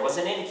inn, and there was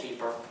an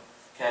innkeeper.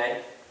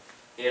 Okay?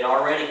 He had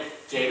already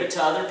gave it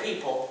to other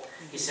people.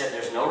 He said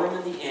there's no room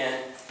in the inn.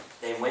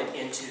 They went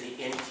into the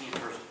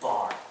innkeeper's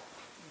barn.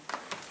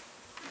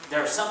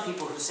 There are some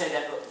people who say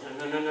that,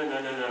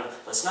 no.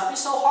 Let's not be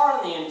so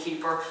hard on the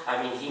innkeeper.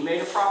 I mean, he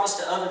made a promise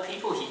to other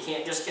people. He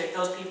can't just kick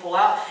those people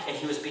out. And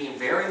he was being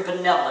very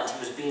benevolent. He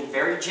was being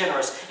very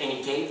generous. And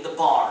he gave the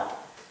barn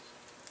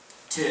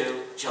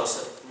to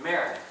Joseph and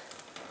Mary.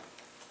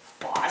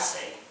 Well, I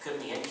say,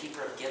 couldn't the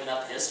innkeeper have given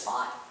up his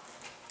spot?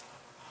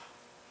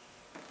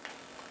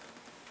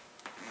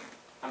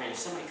 I mean, if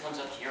somebody comes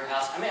up to your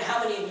house, I mean,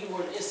 how many of you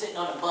were sitting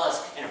on a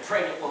bus and a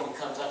pregnant woman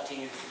comes up to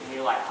you and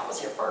you're like, I was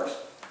here first?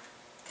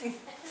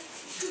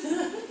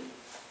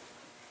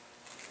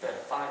 Better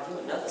find you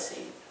another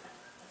seat.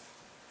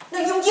 Now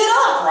you get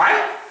up,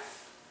 right?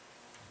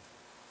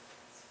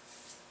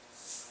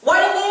 Why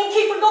didn't the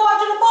innkeeper go out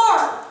to the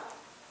barn?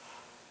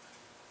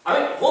 I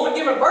mean, a woman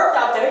giving birth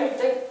out there, you'd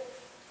think,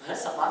 well,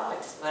 that's something I'd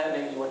like to see. Well,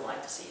 maybe you wouldn't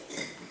like to see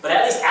it. But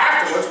at least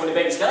afterwards, when the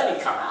baby's done,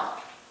 he'd come out.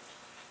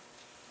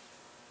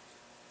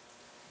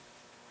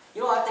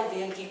 You know what I think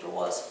the innkeeper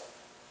was?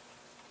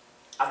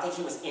 I think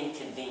he was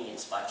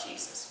inconvenienced by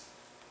Jesus.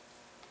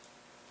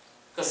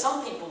 Because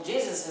some people,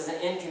 Jesus is an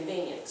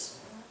inconvenience.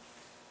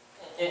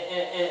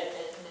 And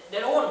they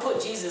don't want to put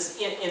Jesus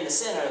in the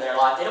center of their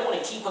life. They don't want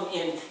to keep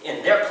him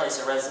in their place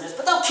of residence,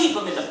 but they'll keep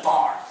him in the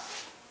barn.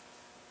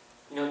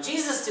 You know,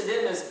 Jesus to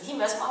them is, he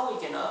messed my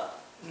weekend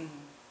up. He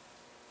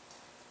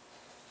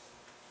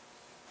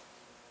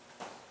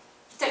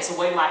takes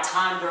away my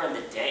time during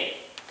the day.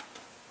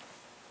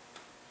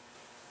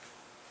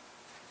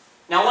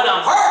 Now when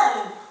I'm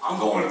hurting, I'm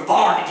going to the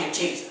barn to get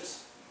Jesus.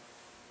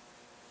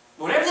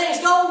 When everything's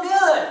going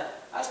good,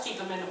 I just keep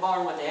him in the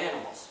barn with the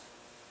animals.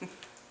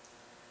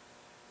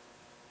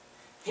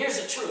 Here's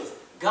the truth.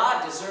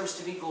 God deserves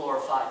to be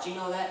glorified. Do you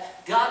know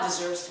that? God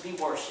deserves to be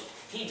worshipped.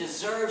 He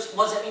deserves,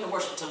 what does that mean to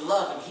worship? To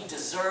love Him. He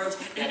deserves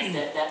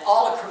that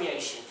all of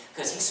creation,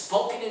 because He's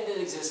spoken into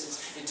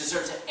existence, it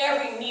deserves that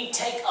every knee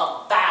take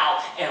a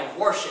bow and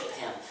worship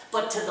Him.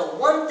 But to the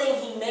one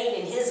thing He made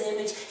in His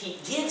image, He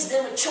gives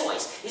them a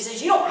choice. He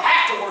says, you don't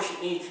have to worship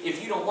Me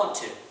if you don't want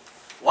to.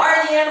 Why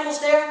are the animals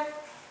there?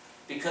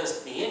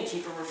 Because the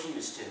innkeeper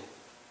refused to.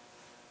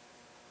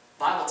 The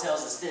Bible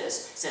tells us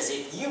this. It says,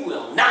 if you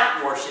will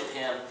not worship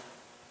Him,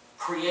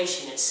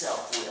 creation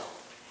itself will.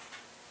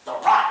 The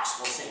rocks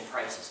will sing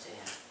praises to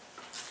Him.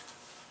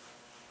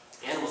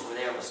 The animals were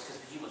there because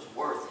He was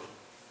worthy.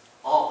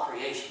 All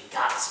creation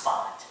got a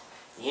spot.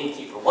 The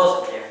innkeeper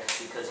wasn't there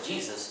because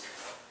Jesus,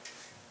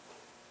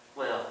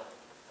 well,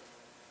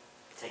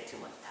 take too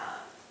much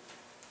time.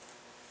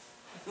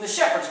 And the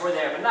shepherds were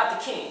there, but not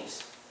the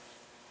kings.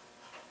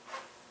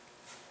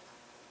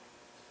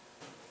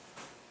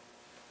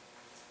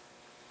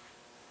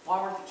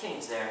 Why weren't the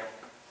kings there?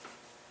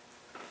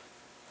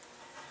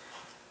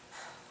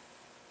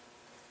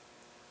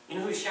 You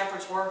know who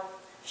shepherds were?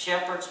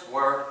 Shepherds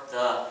were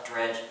the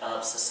dredge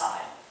of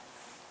society.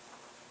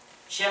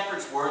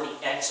 Shepherds were the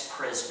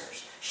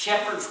ex-prisoners.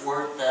 Shepherds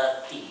were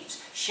the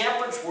thieves.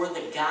 Shepherds were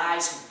the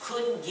guys who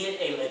couldn't get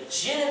a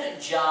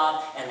legitimate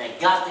job, and they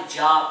got the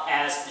job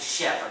as the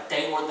shepherd.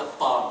 They were the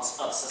bums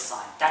of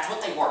society. That's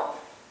what they were.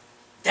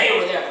 They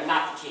were there, but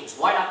not the kings.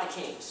 Why not the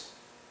kings?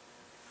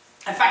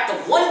 In fact, the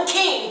one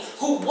king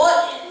who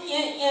was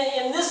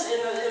in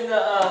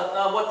the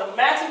what the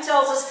Matthew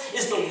tells us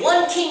is the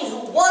one king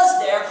who was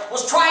there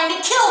was trying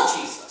to kill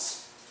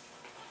Jesus.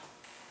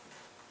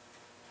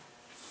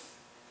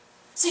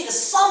 See, to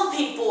some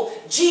people,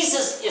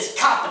 Jesus is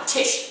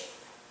competition.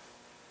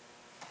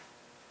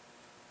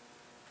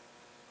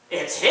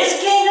 It's his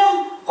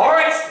kingdom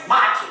or it's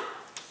my kingdom.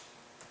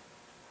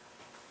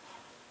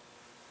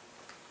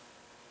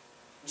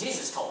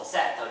 Jesus told us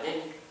that, though,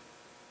 didn't he?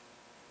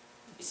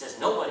 He says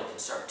nobody can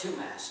serve two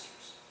masters.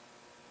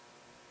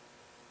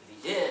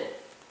 If he did,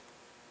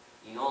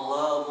 you're going to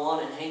love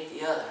one and hate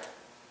the other.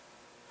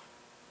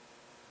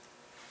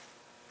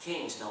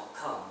 Kings don't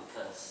come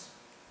because,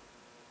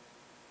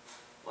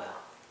 well,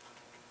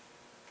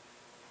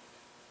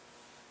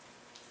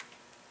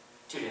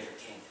 two different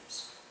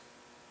kingdoms.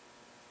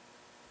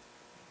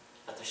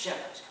 But the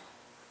shepherds come.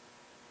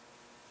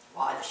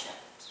 Why the shepherds?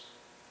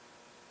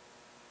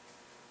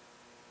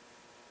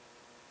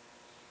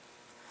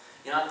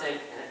 You know, I think,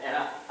 and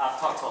I've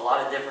talked to a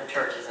lot of different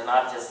churches, and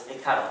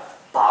it kind of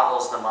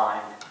boggles the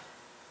mind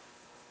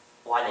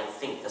why they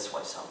think this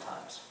way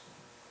sometimes.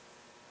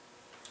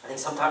 I think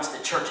sometimes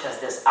the church has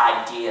this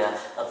idea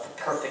of the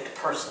perfect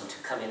person to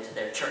come into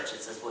their church.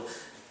 It says, well,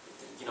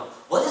 you know,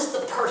 what is the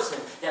person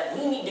that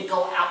we need to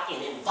go out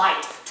and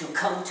invite to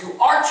come to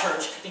our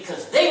church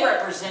because they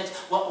represent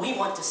what we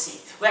want to see?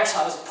 Well,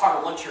 actually, I was part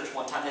of one church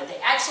one time that they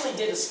actually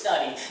did a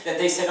study that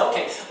they said,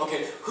 okay,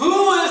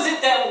 who is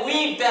it that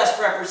we best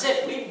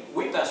represent?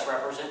 We best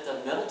represent the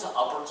middle to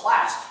upper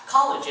class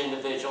college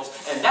individuals,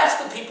 and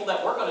that's the people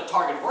that we're going to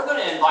target. We're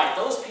going to invite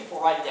those people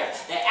right there.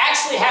 They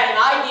actually had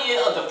an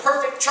idea of the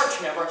perfect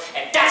church member,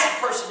 and that's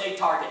the person they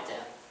target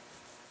them.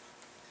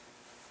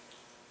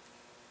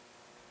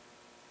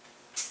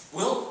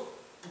 We'll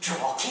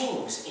draw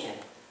kings in.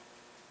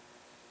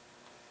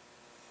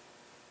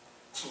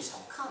 Kings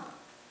don't come.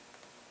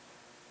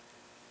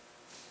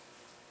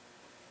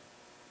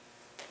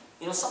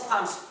 You know,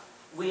 sometimes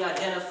we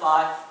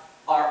identify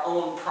our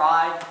own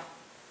pride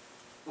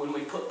when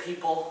we put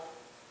people,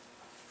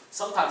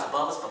 sometimes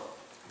above us,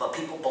 but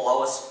people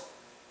below us.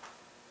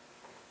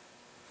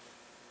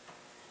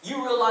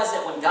 You realize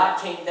that when God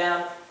came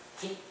down,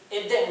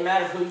 it didn't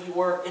matter who you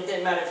were. It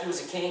didn't matter if he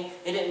was a king.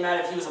 It didn't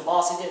matter if he was a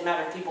boss. It didn't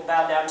matter if people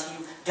bowed down to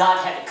you.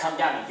 God had to come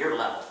down to your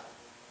level.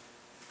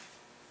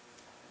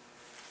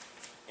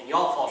 And you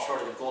all fall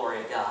short of the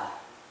glory of God.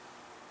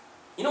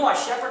 You know why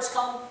shepherds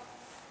come?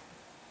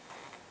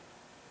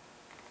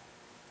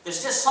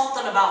 There's just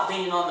something about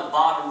being on the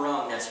bottom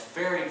rung that's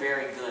very,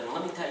 very good. And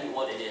let me tell you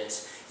what it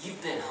is.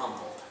 You've been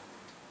humbled.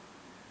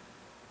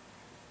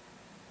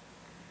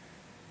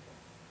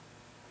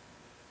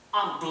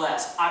 I'm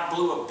blessed. I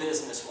blew a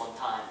business one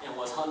time and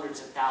was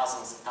hundreds of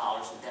thousands of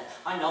dollars in debt.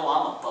 I know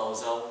I'm a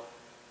bozo.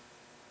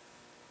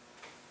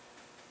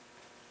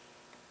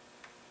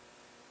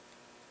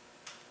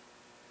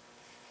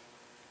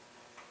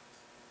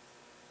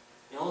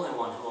 The only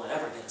one who will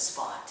ever get a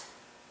spot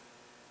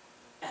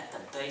at the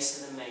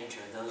base of the manger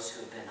are those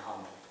who have been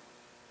humbled.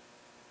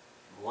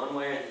 One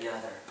way or the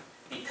other.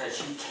 Because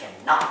you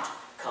cannot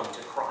come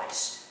to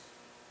Christ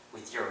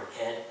with your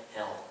head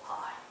held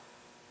high.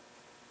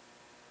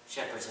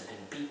 Shepherds have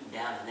been beaten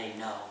down and they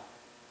know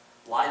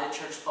why the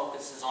church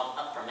focuses on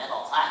upper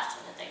middle class.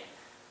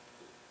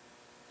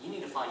 You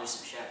need to find you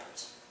some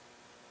shepherds.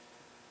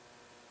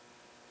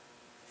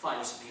 Find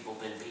you some people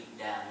who have been beaten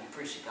down. You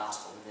preach the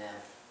gospel to them.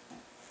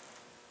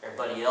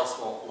 Everybody else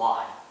won't.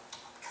 Why?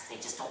 Because they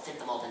just don't fit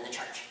the mold in the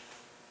church.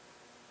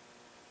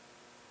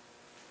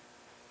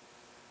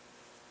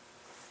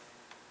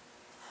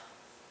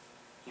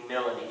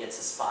 Humility gets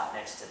a spot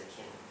next to the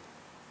king.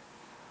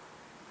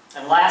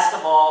 And last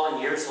of all,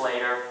 and years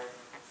later,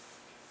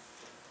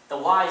 the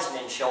wise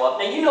men show up.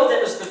 Now you know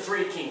there was the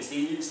three kings.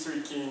 These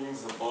three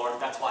kings, the Lord.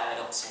 That's why I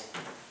don't sing.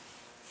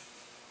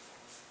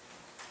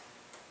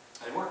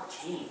 They weren't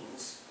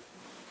kings.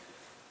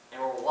 They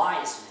were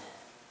wise men.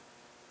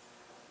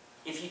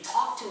 If you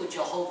talk to a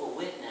Jehovah's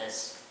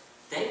Witness,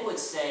 they would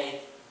say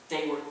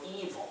they were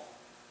evil.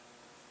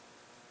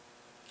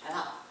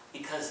 Yeah,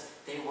 because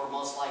they were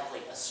most likely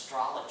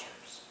astrologers.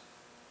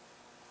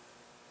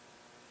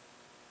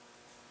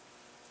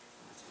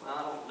 Well,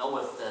 I don't know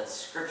if the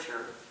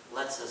scripture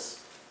lets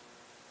us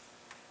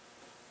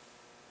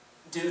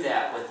do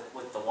that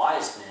with the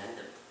wise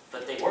men,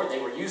 but they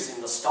were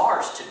using the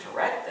stars to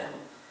direct them.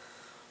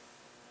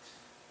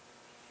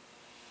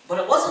 But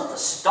it wasn't the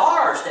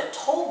stars that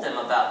told them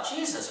about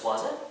Jesus,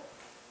 was it?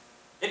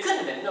 It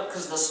couldn't have been, no,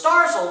 because the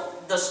stars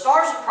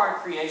are part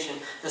of creation.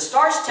 The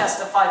stars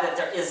testify that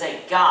there is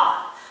a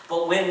God.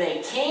 But when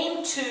they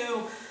came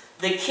to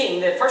the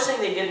king, the first thing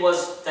they did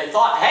was they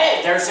thought,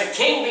 hey, there's a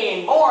king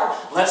being born.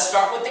 Let's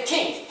start with the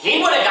king.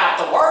 He would have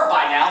got the word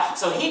by now.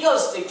 So he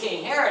goes to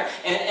King Herod,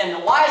 and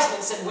the wise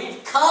men said,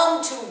 we've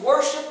come to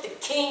worship the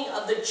King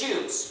of the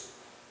Jews.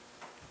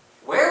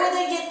 Where would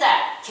they get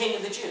that, King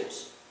of the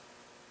Jews?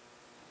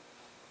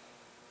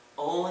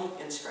 Only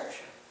in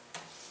Scripture.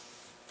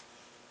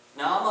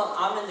 Now,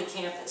 I'm in the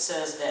camp that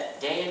says that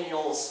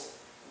Daniel's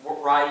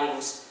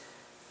writings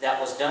that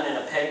was done in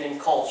a pagan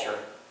culture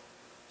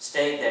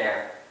stayed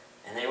there,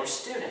 And they were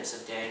students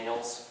of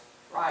Daniel's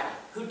writing,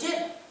 who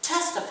did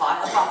testify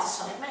about the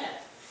Son of Man.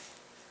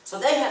 So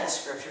they had the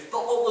scriptures.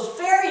 But what was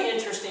very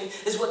interesting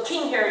is what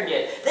King Herod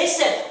did. They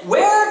said,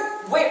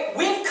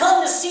 we've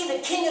come to see the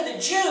King of the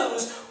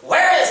Jews.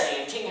 Where is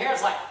he? And King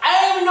Herod's like,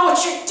 I don't even know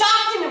what you're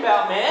talking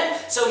about, man.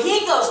 So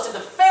he goes to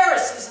the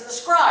Pharisees and the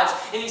scribes,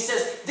 and he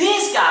says,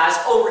 these guys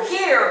over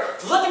here,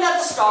 looking at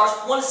the stars,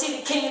 want to see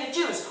the King of the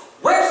Jews.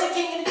 Where's the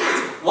King of the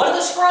Jews? What do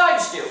the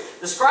scribes do?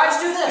 The scribes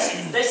do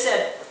this. They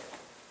said,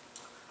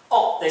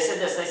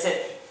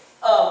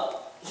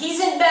 he's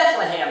in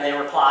Bethlehem, they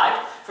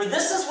replied. For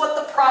this is what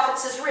the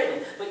prophets has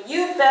written. But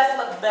you,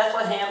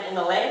 Bethlehem, in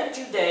the land of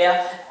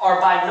Judea, are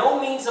by no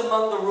means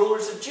among the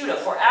rulers of Judah.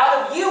 For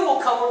out of you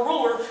will come a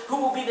ruler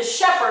who will be the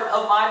shepherd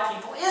of my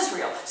people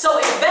Israel. So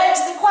it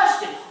begs the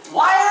question,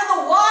 why are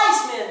the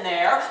wise men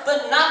there,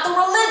 but not the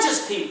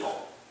religious people?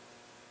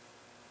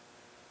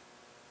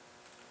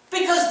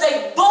 Because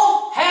they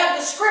both had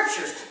the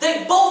scriptures.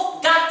 They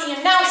both got the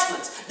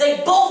announcements.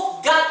 They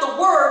both got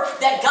the word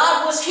that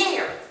God was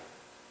here.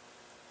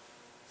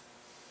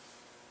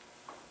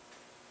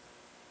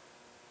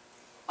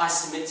 I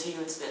submit to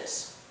you it's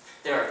this.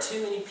 There are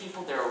too many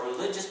people, there are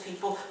religious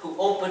people who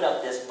open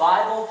up this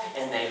Bible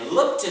and they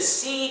look to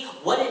see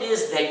what it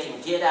is they can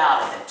get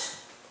out of it.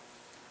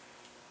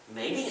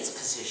 Maybe it's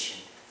position.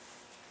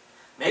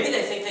 Maybe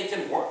they think they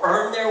can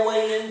earn their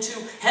way into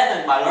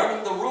heaven by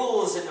learning the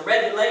rules and the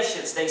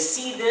regulations. They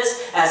see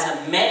this as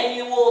a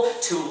manual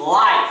to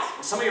life.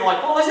 And some of you are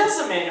like, well, it is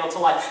a manual to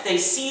life. They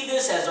see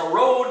this as a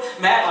road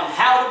map on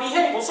how to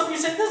behave. Well, some of you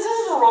say, this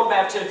is a road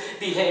map to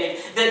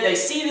behave. That they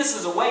see this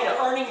as a way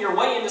to earning your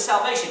way into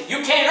salvation.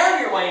 You can't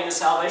earn your way into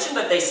salvation,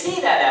 but they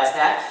see that as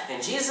that.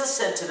 And Jesus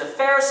said to the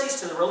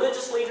Pharisees, to the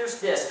religious leaders,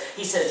 this.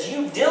 He says,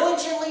 you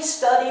diligently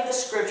study the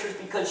scriptures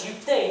because you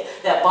think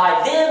that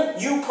by them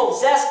you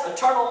possess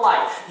eternal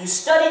life. You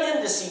study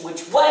them to see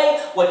which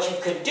way, what you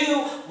could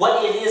do,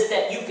 what it is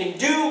that you can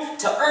do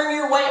to earn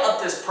your way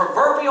up this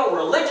proverbial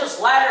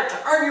religious ladder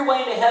to earn your way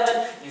into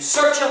heaven. You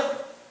search them,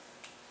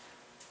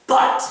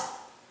 but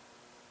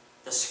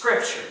the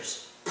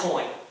scriptures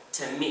point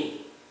to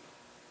me.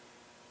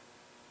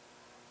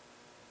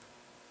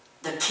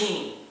 The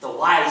king, the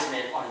wise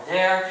men are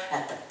there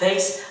at the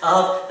base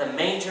of the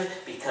manger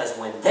because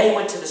when they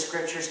went to the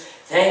scriptures,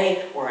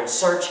 they were in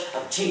search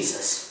of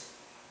Jesus.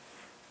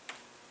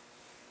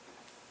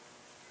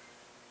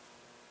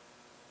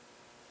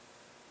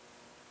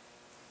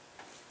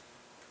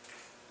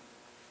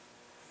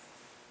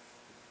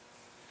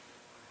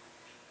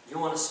 You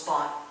want a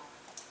spot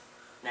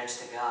next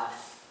to God?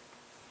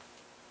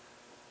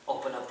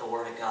 Open up the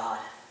Word of God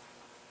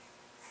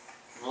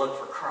and look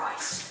for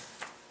Christ.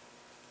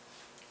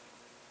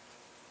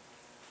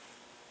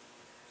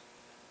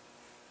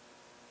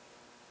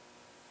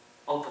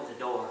 Open the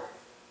door.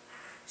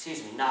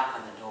 Knock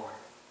on the door,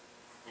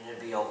 and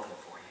it'll be open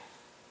for you.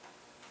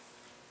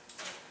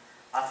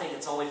 I think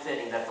it's only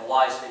fitting that the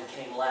wise men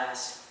came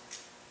last.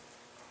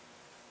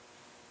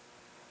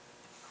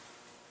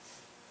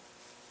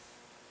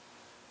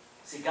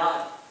 See,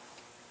 God,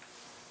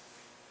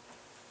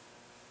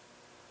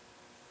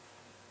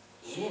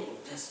 He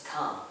didn't just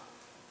come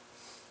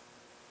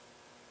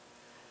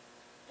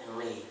and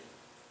leave.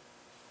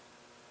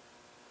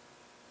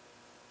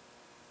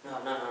 No.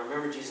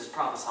 Remember Jesus'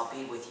 promise, I'll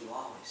be with you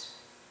always.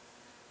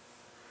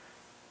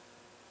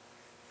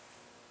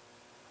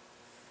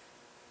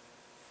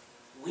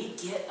 We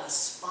get a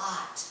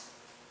spot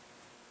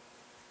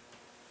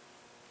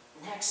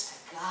next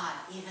to God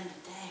even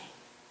today.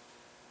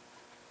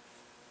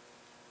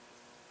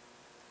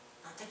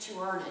 Not that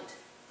you earn it,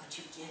 but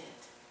you get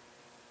it.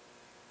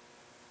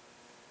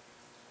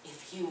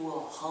 If you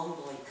will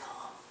humbly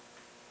come.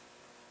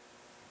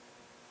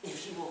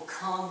 If you will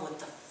come with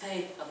the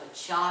faith of a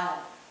child.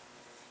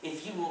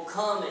 If you will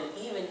come, and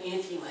even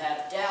if you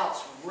have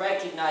doubts,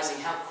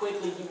 recognizing how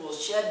quickly you will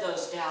shed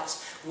those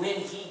doubts when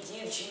He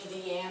gives you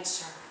the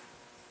answer.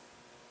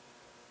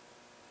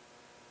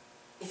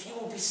 If you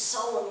will be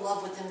so in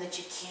love with Him that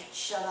you can't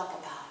shut up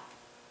about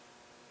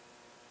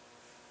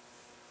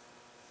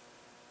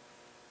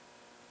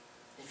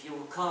it. If you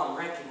will come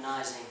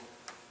recognizing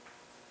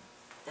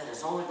that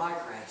it's only by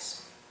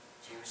grace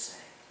that you're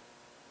saved.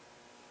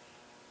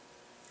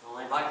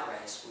 Only by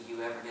grace will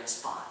you ever get a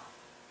spot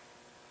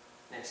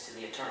next to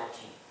the eternal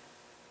King,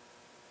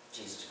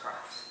 Jesus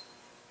Christ.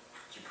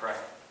 Would you pray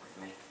with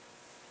me?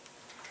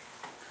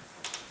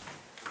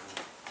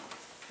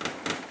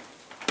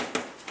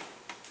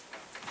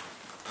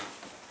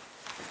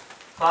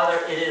 Father,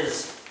 it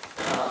is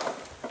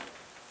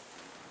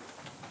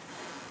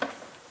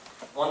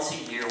once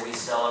a year we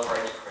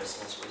celebrate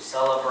Christmas. We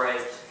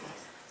celebrate,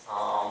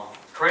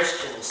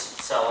 Christians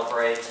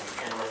celebrate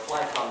and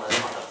reflect on the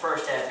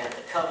first Advent,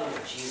 the coming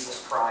of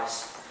Jesus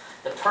Christ.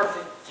 The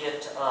perfect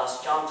gift to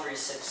us, John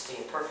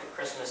 3:16, perfect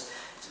Christmas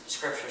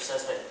scripture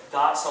says that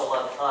God so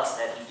loved us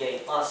that He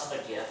gave us a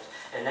gift,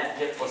 and that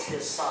gift was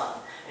His Son.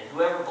 And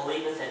whoever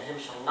believeth in Him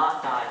shall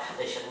not die,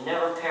 they shall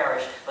never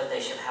perish, but they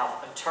shall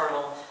have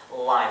eternal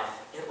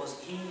life.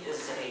 He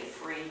is a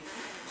free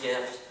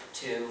gift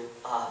to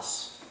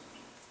us.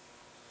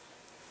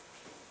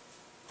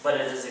 But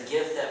it is a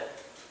gift that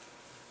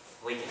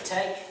we can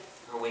take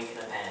or we can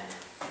abandon.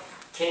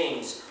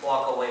 Kings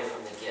walk away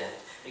from the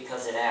gift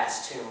because it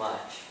asks too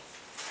much.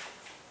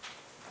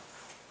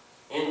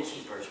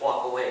 Innkeepers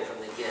walk away from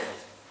the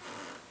gift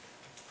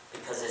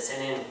because it's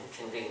an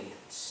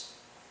inconvenience.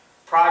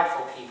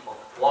 Prideful people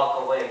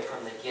walk away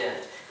from the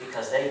gift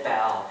because they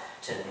bow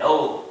to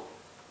no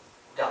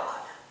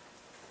God.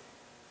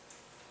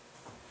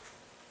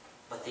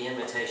 But the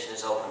invitation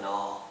is open to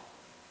all.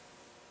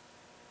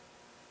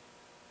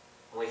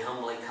 We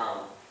humbly come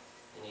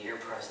into your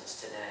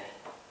presence today,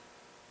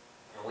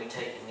 and we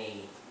take a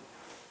knee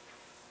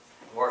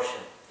and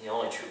worship the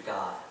only true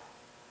God.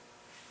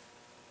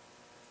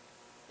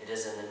 It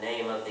is in the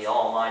name of the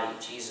Almighty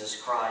Jesus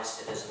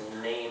Christ, it is in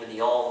the name of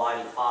the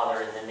Almighty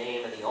Father, in the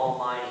name of the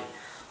Almighty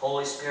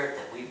Holy Spirit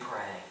that we pray.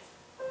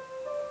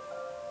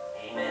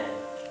 Amen.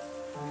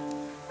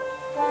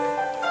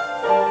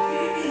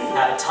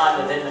 Have a time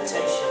of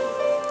invitation.